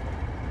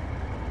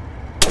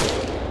 Do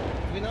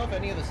we know if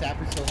any of the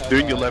sappers still have...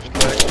 Doing your left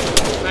leg.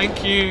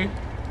 Thank you.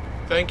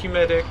 Thank you,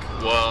 medic.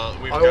 Well,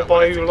 we've I will got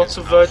buy one you at lots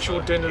of Alpha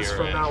virtual dinners here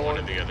from at now one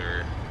on. of the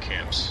other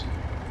camps.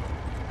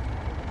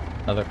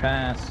 Another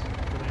pass.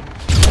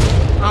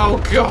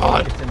 Oh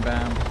god. It's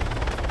inbound.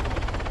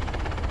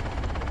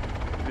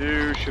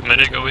 You should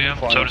Medic over here.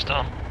 Fine. Soda's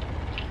down.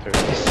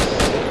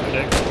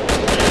 Medic.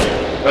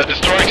 The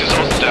destroying is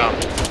also down.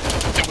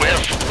 We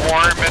have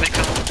 4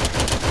 medical.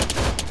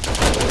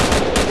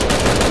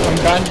 I'm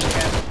bandaging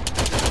him.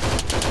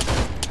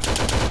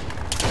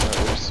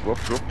 Whoop.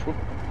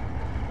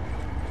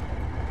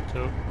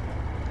 So,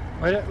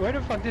 Where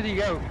the fuck did he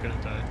go? you're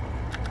gonna die.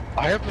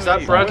 I have Is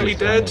that Bradley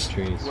dead?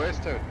 Where's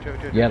Toad?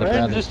 Yeah, the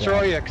Bradley's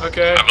dead.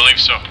 Okay. I believe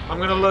so. I'm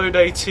gonna load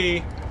AT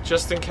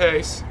just in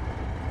case.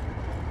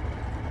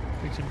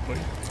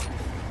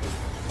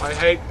 I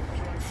hate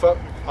fuck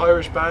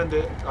Irish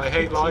Bandit. I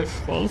hate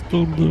life. I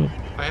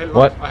hate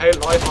What? I hate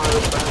life,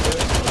 Irish Bandit.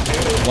 I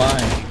hate it. Why?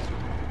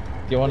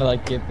 Do you want to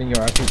like give me your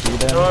RPG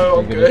then? No,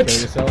 I'm You're gonna good.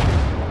 kill yourself?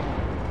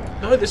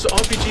 No, this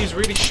RPG is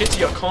really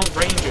shitty. I can't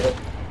range it.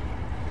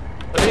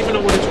 I don't even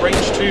know what it's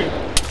ranged to.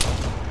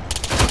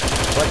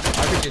 What?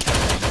 RPGs have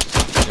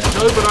range.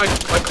 No, but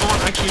I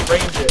can't actually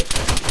range it.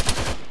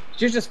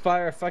 Did you just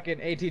fire a fucking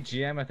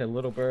ATGM at the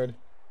little bird?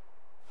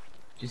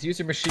 Just use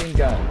your machine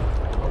gun.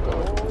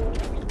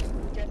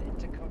 Get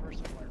into cover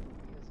somewhere.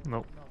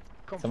 Nope.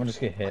 Someone just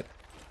get hit.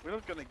 We're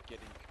not gonna get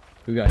in.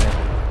 Who got hit?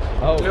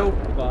 Oh,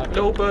 fuck.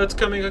 Little bird's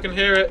coming. I can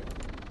hear it.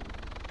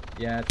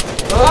 Yeah. It's...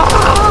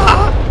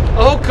 Ah!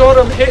 Oh god,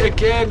 I'm hit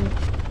again.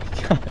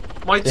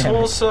 My Damn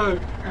torso,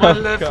 my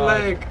left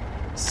leg.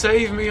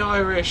 Save me,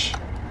 Irish.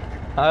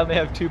 I only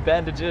have 2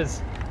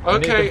 bandages. I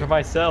need Okay. them for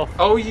myself.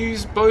 I'll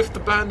use both the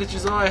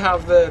bandages I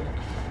have then.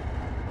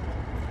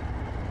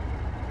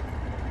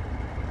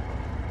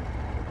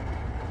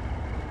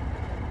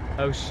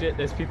 Oh shit,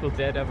 there's people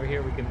dead over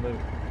here we can loot.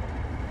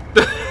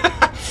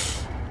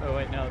 Oh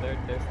wait, no, they're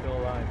still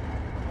alive.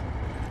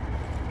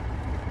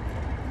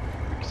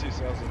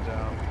 6,000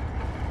 down.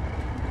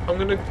 I'm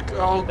gonna.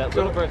 Oh That god.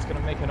 little bird's gonna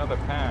make another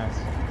pass.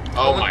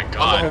 Oh my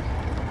god.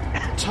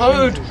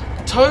 Toad!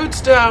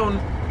 Toad's down!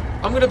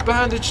 I'm gonna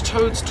bandage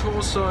Toad's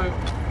torso.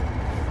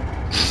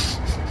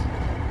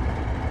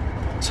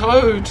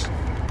 Toad!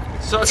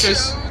 So, okay,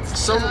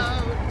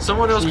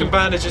 someone else can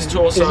bandage his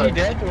torso. Is he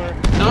dead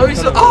or? No,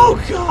 he's not.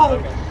 Oh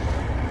god!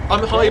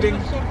 I'm hiding.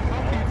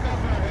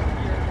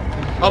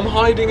 I'm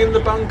hiding in the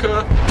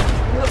bunker.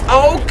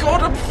 Oh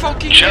god, I'm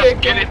fucking Just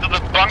hit get again. into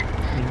the bunk.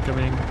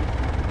 Incoming.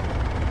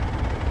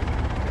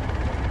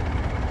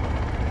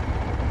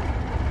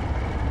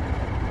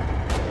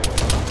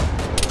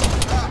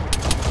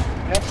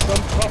 Have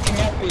some fucking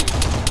happy.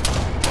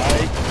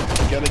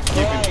 I gotta give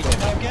him Right, some.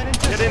 now get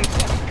into Get in.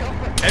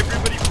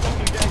 Everybody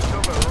fucking get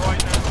cover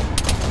right now.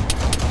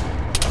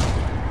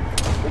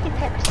 Where the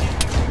fuck is he?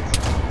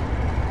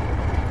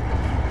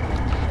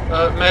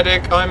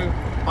 Medic,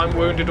 I'm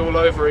wounded all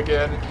over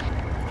again.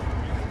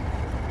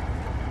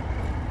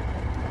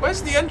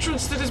 Where's the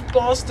entrance to this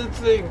bastard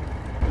thing?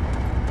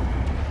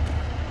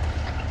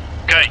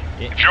 Okay,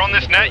 if you're on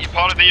this net, you're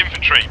part of the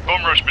infantry,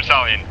 Bum Rush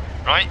Battalion,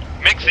 right?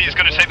 Mixie is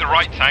going to take the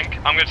right tank,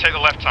 I'm going to take the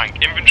left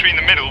tank. Infantry in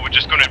the middle, we're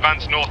just going to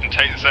advance north and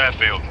take this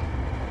airfield.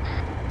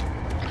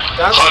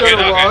 That's Okay,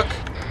 gonna okay. work.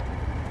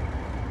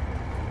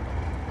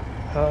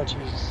 Oh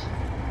Jesus.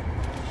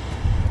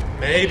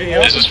 Maybe.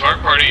 This is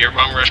Spark Party, your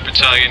Bum Rush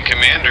Battalion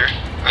commander.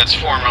 Let's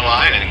form a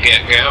line and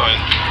get going.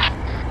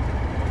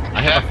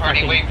 I have a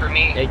Party, fucking wait for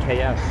me.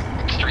 AKS.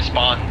 Just to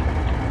respawn.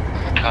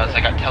 Because I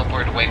got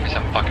teleported away for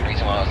some fucking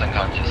reason while I was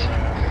unconscious.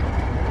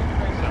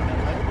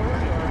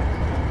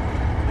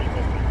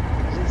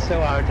 Is it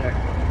so out there?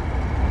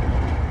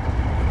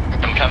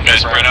 I'm coming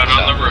Guys, from spread out on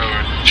the south.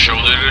 road,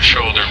 shoulder to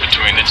shoulder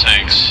between the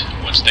tanks.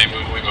 Once they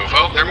move, we move.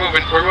 Oh, they're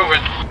moving. We're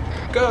moving.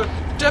 Go.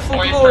 Death for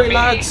Wait glory, for me.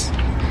 lads.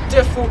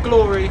 Death for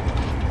glory.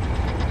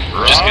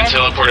 Just get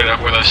teleported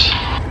up with us.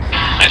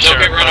 And don't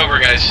get run over,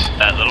 guys.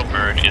 That little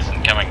bird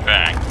isn't coming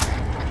back.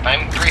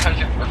 I'm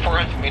 300 or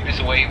 400 meters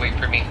away. Wait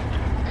for me.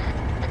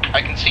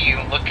 I can see you.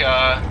 Look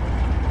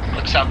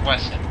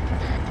southwest.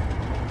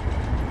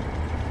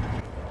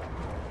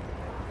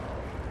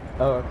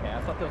 Oh, okay.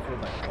 I thought those were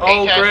like.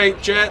 Oh, Hey,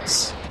 great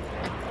jets.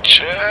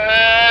 Shit!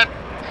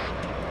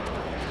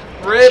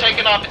 Rip. It's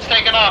taking off. It's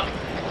taking off.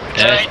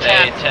 It's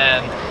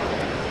A10.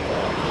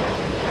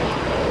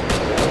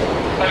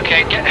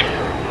 Okay,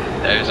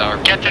 There's our.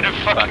 get to the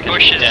fucking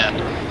bushes.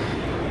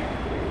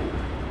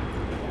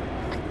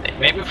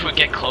 Maybe if we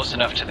get close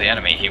enough to the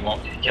enemy, he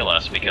won't kill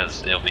us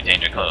because it'll be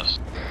danger close.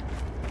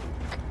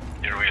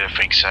 You really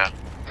think so?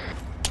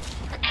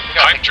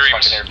 Pipe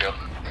dreams.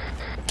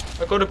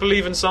 I gotta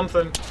believe in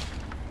something.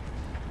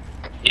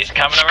 He's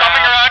coming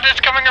around. It's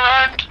coming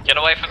around. Get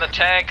away from the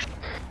tanks.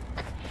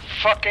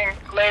 Fucking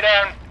lay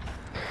down.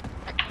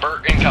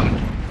 Bert incoming.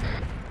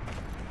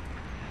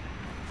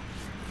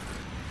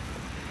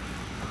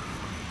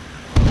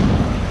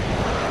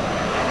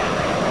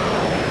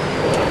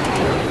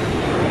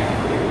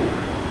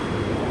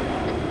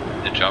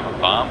 Did you drop a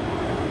bomb?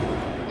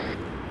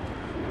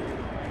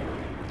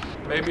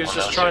 Maybe it's Oh,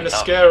 just that's trying to enough.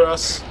 scare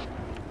us.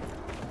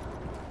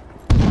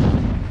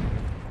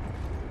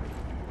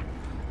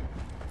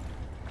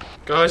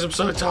 Guys, I'm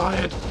so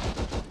tired.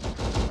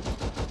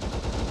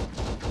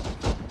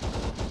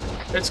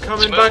 It's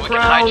coming Smooth, back we can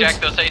round. hijack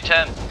those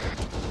A10.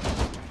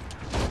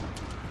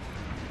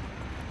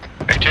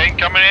 A10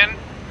 coming in.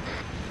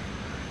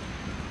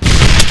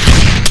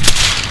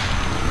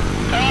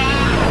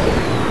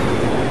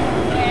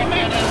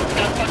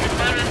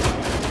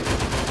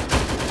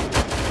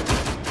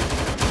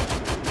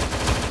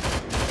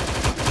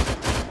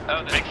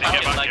 Oh, there's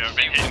fucking like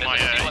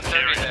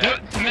C-130 there.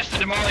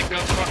 MrDemonic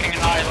got fucking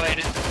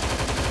annihilated.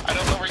 I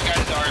don't know where you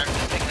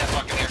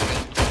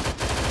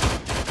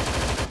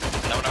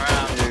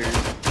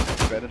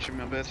bandaging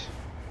a bit.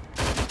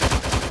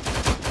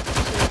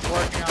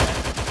 Working on it.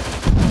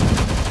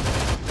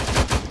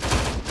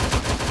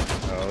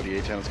 Oh, the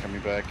A-10 is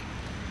coming back.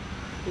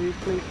 Please.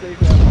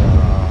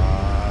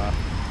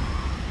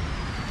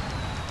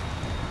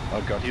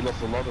 Oh god, he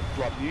lost a lot of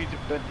blood. You need to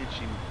bandage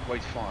him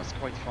quite fast,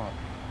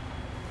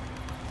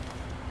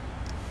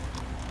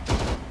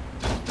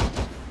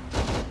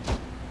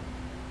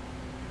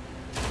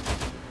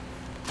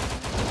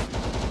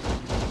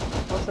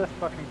 What's this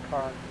fucking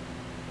card?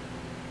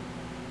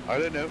 I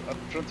don't know, I'm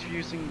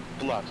transfusing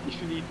blood.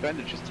 If you need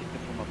bandages, take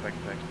them from my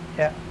backpack.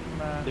 Yeah.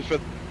 If you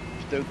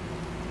don't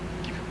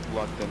give you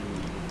blood, then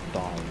you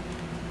die.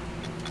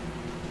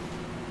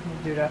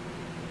 We'll do that.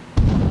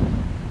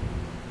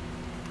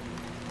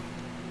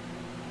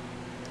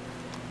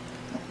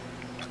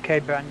 Okay,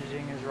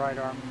 bandaging his right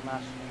arm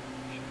mask.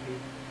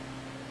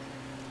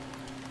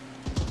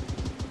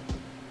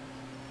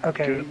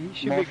 Okay, Good. you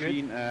should Morphine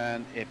be good.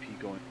 and epi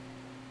going.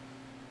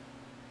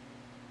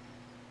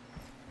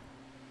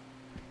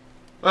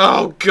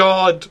 Oh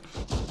god!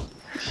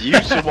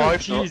 You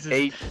survived Jesus.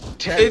 a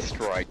 10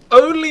 strike.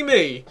 Only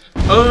me!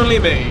 Only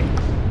me!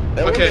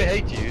 They Okay.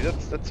 hate you,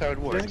 that's how it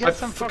works. Just get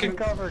some fucking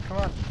cover, come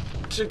on.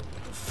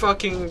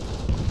 Fucking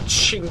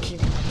chinky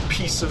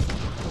piece of...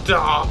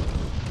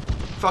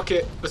 Fuck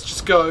it, let's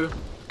just go.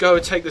 Go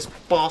and take this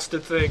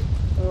bastard thing.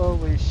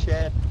 Holy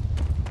shit.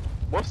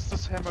 What's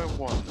this Hammer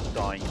 1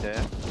 dying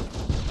there?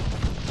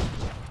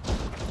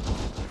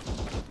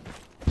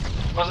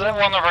 Was that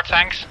one of our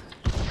tanks?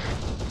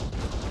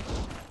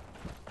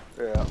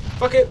 Yeah.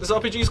 Fuck it, this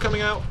RPG's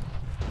coming out.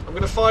 I'm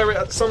gonna fire it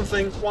at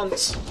something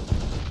once.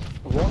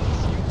 Once you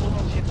will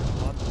not hit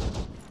one.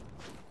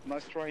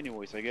 Nice try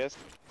anyways, I guess.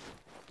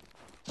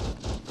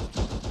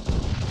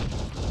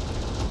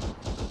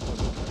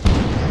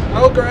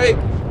 Oh great!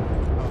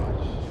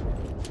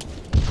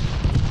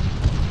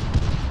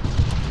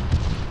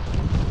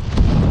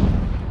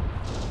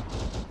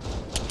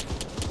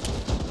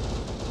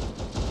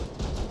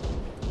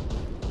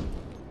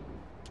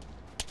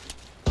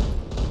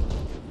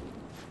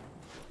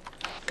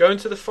 Go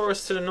into the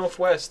forest to the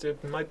northwest,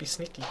 it might be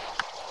sneaky.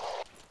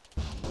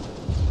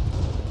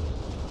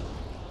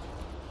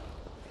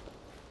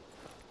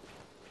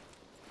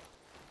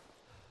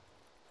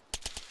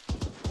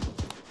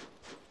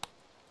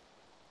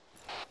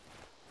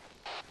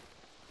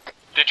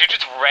 Did you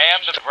just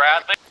ram the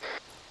Bradley?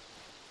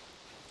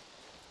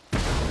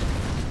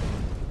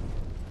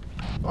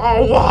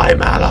 Oh why,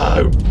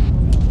 Mallow?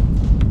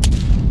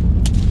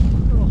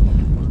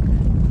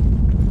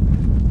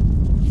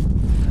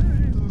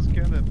 This is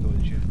kinda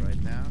bullshit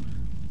right now.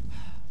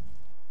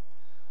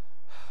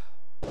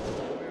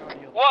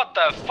 What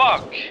the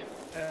fuck?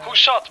 Who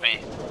shot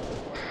me?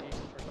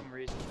 For some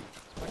reason.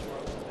 It's much more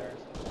open there.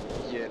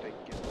 So. Yeah, they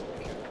get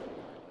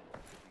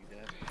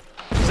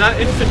Is that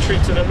infantry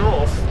to the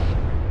north?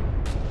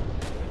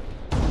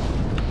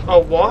 Oh,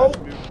 what?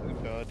 Oh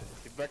god,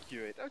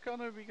 evacuate. Oh god,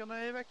 we're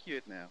gonna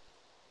evacuate now.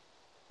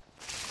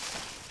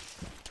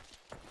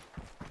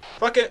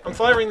 Fuck it, I'm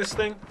firing this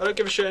thing. I don't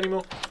give a shit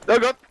anymore. Oh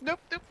god, nope.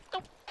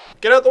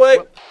 Get out the way!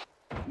 What?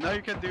 No,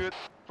 you can't do it.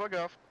 Fuck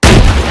off.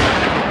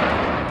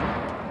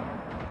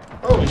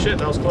 Holy shit,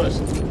 that was close.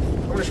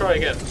 I'm gonna try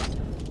again.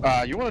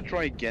 You wanna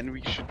try again?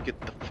 We should get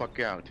the fuck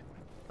out.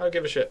 I don't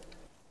give a shit.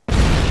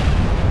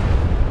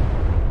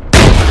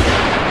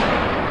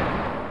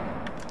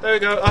 There we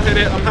go, I hit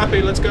it, I'm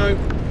happy, let's go.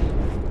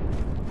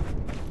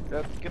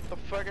 Let's get the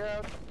fuck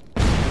out.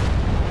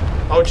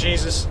 Oh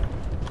Jesus.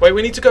 Wait,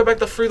 we need to go back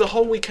through the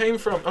hole we came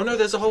from. Oh no,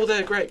 there's a hole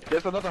there, great.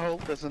 There's another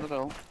hole,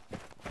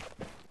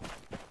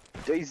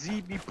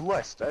 Daisy be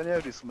blessed, I know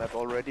this map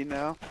already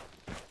now.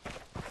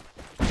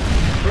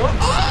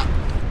 Ah!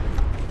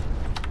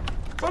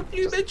 Fuck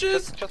you,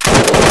 bitches!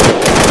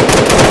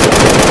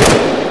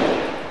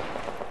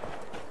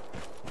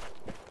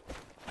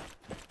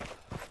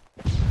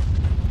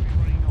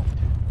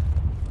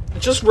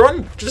 Just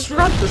run! Just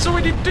run! That's all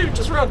we need to do,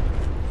 just run!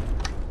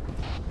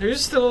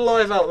 Who's still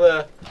alive out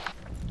there?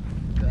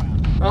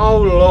 Oh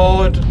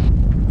Lord!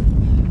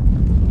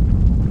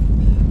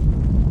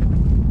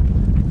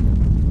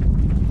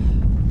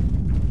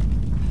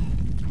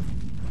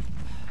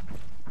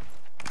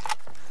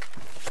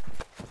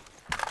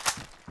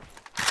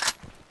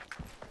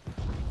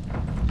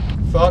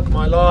 Fuck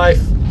my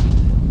life!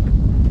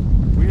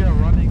 We are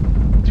running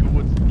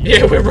towards the...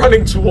 Yeah, we're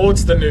running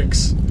towards the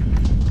nukes.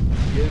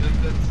 Yeah,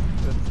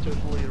 that's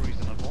totally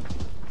reasonable.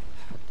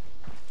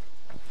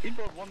 In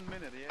about 1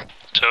 minute, yeah.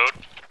 Toad.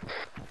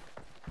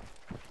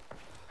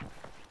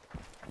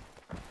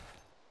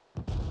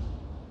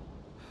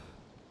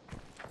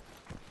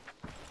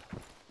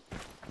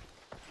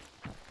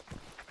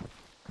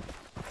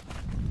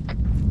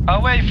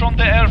 Away from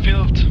the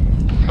airfield.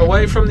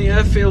 Away from the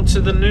airfield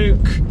to the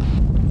nuke.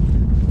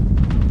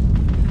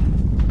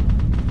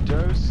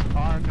 Those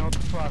are not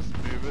fast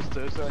movers,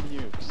 those are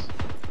nukes.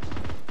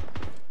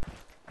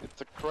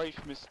 It's a grave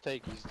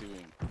mistake he's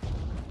doing.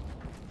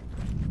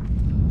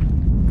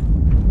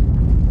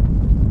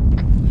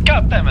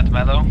 God damn it,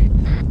 Mello.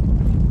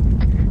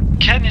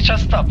 Can you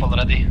just stop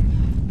already?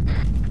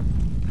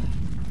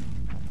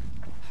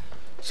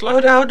 Slow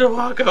down,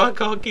 DeMarco, I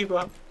can't keep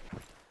up.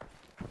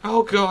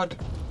 Oh god.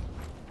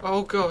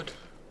 Oh god.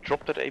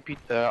 Drop that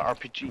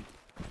RPG.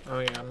 Oh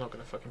yeah, I'm not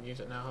gonna fucking use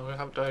it now. I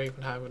don't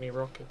even have any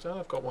rockets. Oh,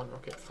 I've got one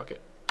rocket, fuck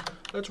it.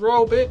 Let's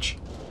roll, bitch!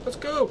 Let's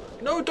go!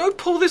 No, don't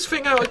pull this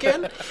thing out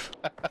again!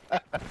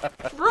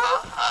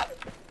 Run!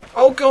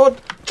 Oh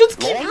god! Just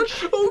keep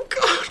it! Oh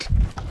god!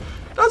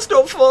 That's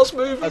not fast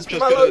moving, I'm just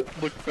Mallow!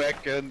 gonna look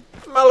back and...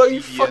 Mallow, you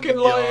see the fucking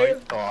enemy liar!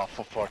 behind. Oh,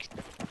 for fuck's sake.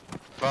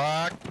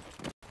 Fuck!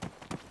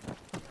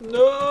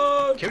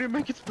 No! Can we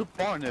make it to the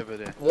barn over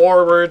there?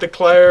 War were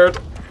declared!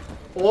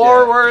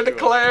 War were sure.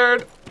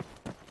 declared!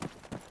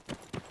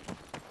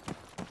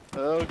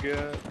 Oh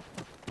god.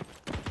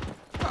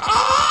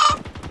 Ah!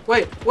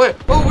 Wait,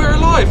 oh, we're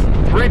alive!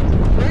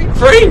 Frames!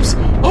 Frames!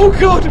 Oh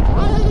god!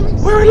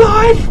 We're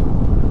alive!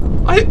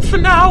 For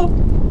now!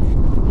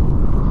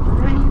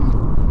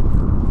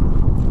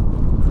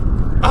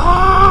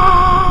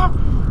 Ah!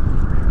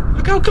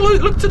 Look how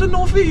close, look to the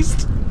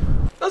northeast!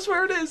 That's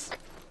where it is!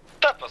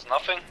 That was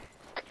nothing.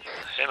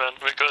 Hey man,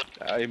 we're good.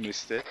 I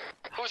missed it.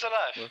 Who's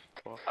alive?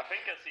 I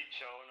think I see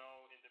Joe.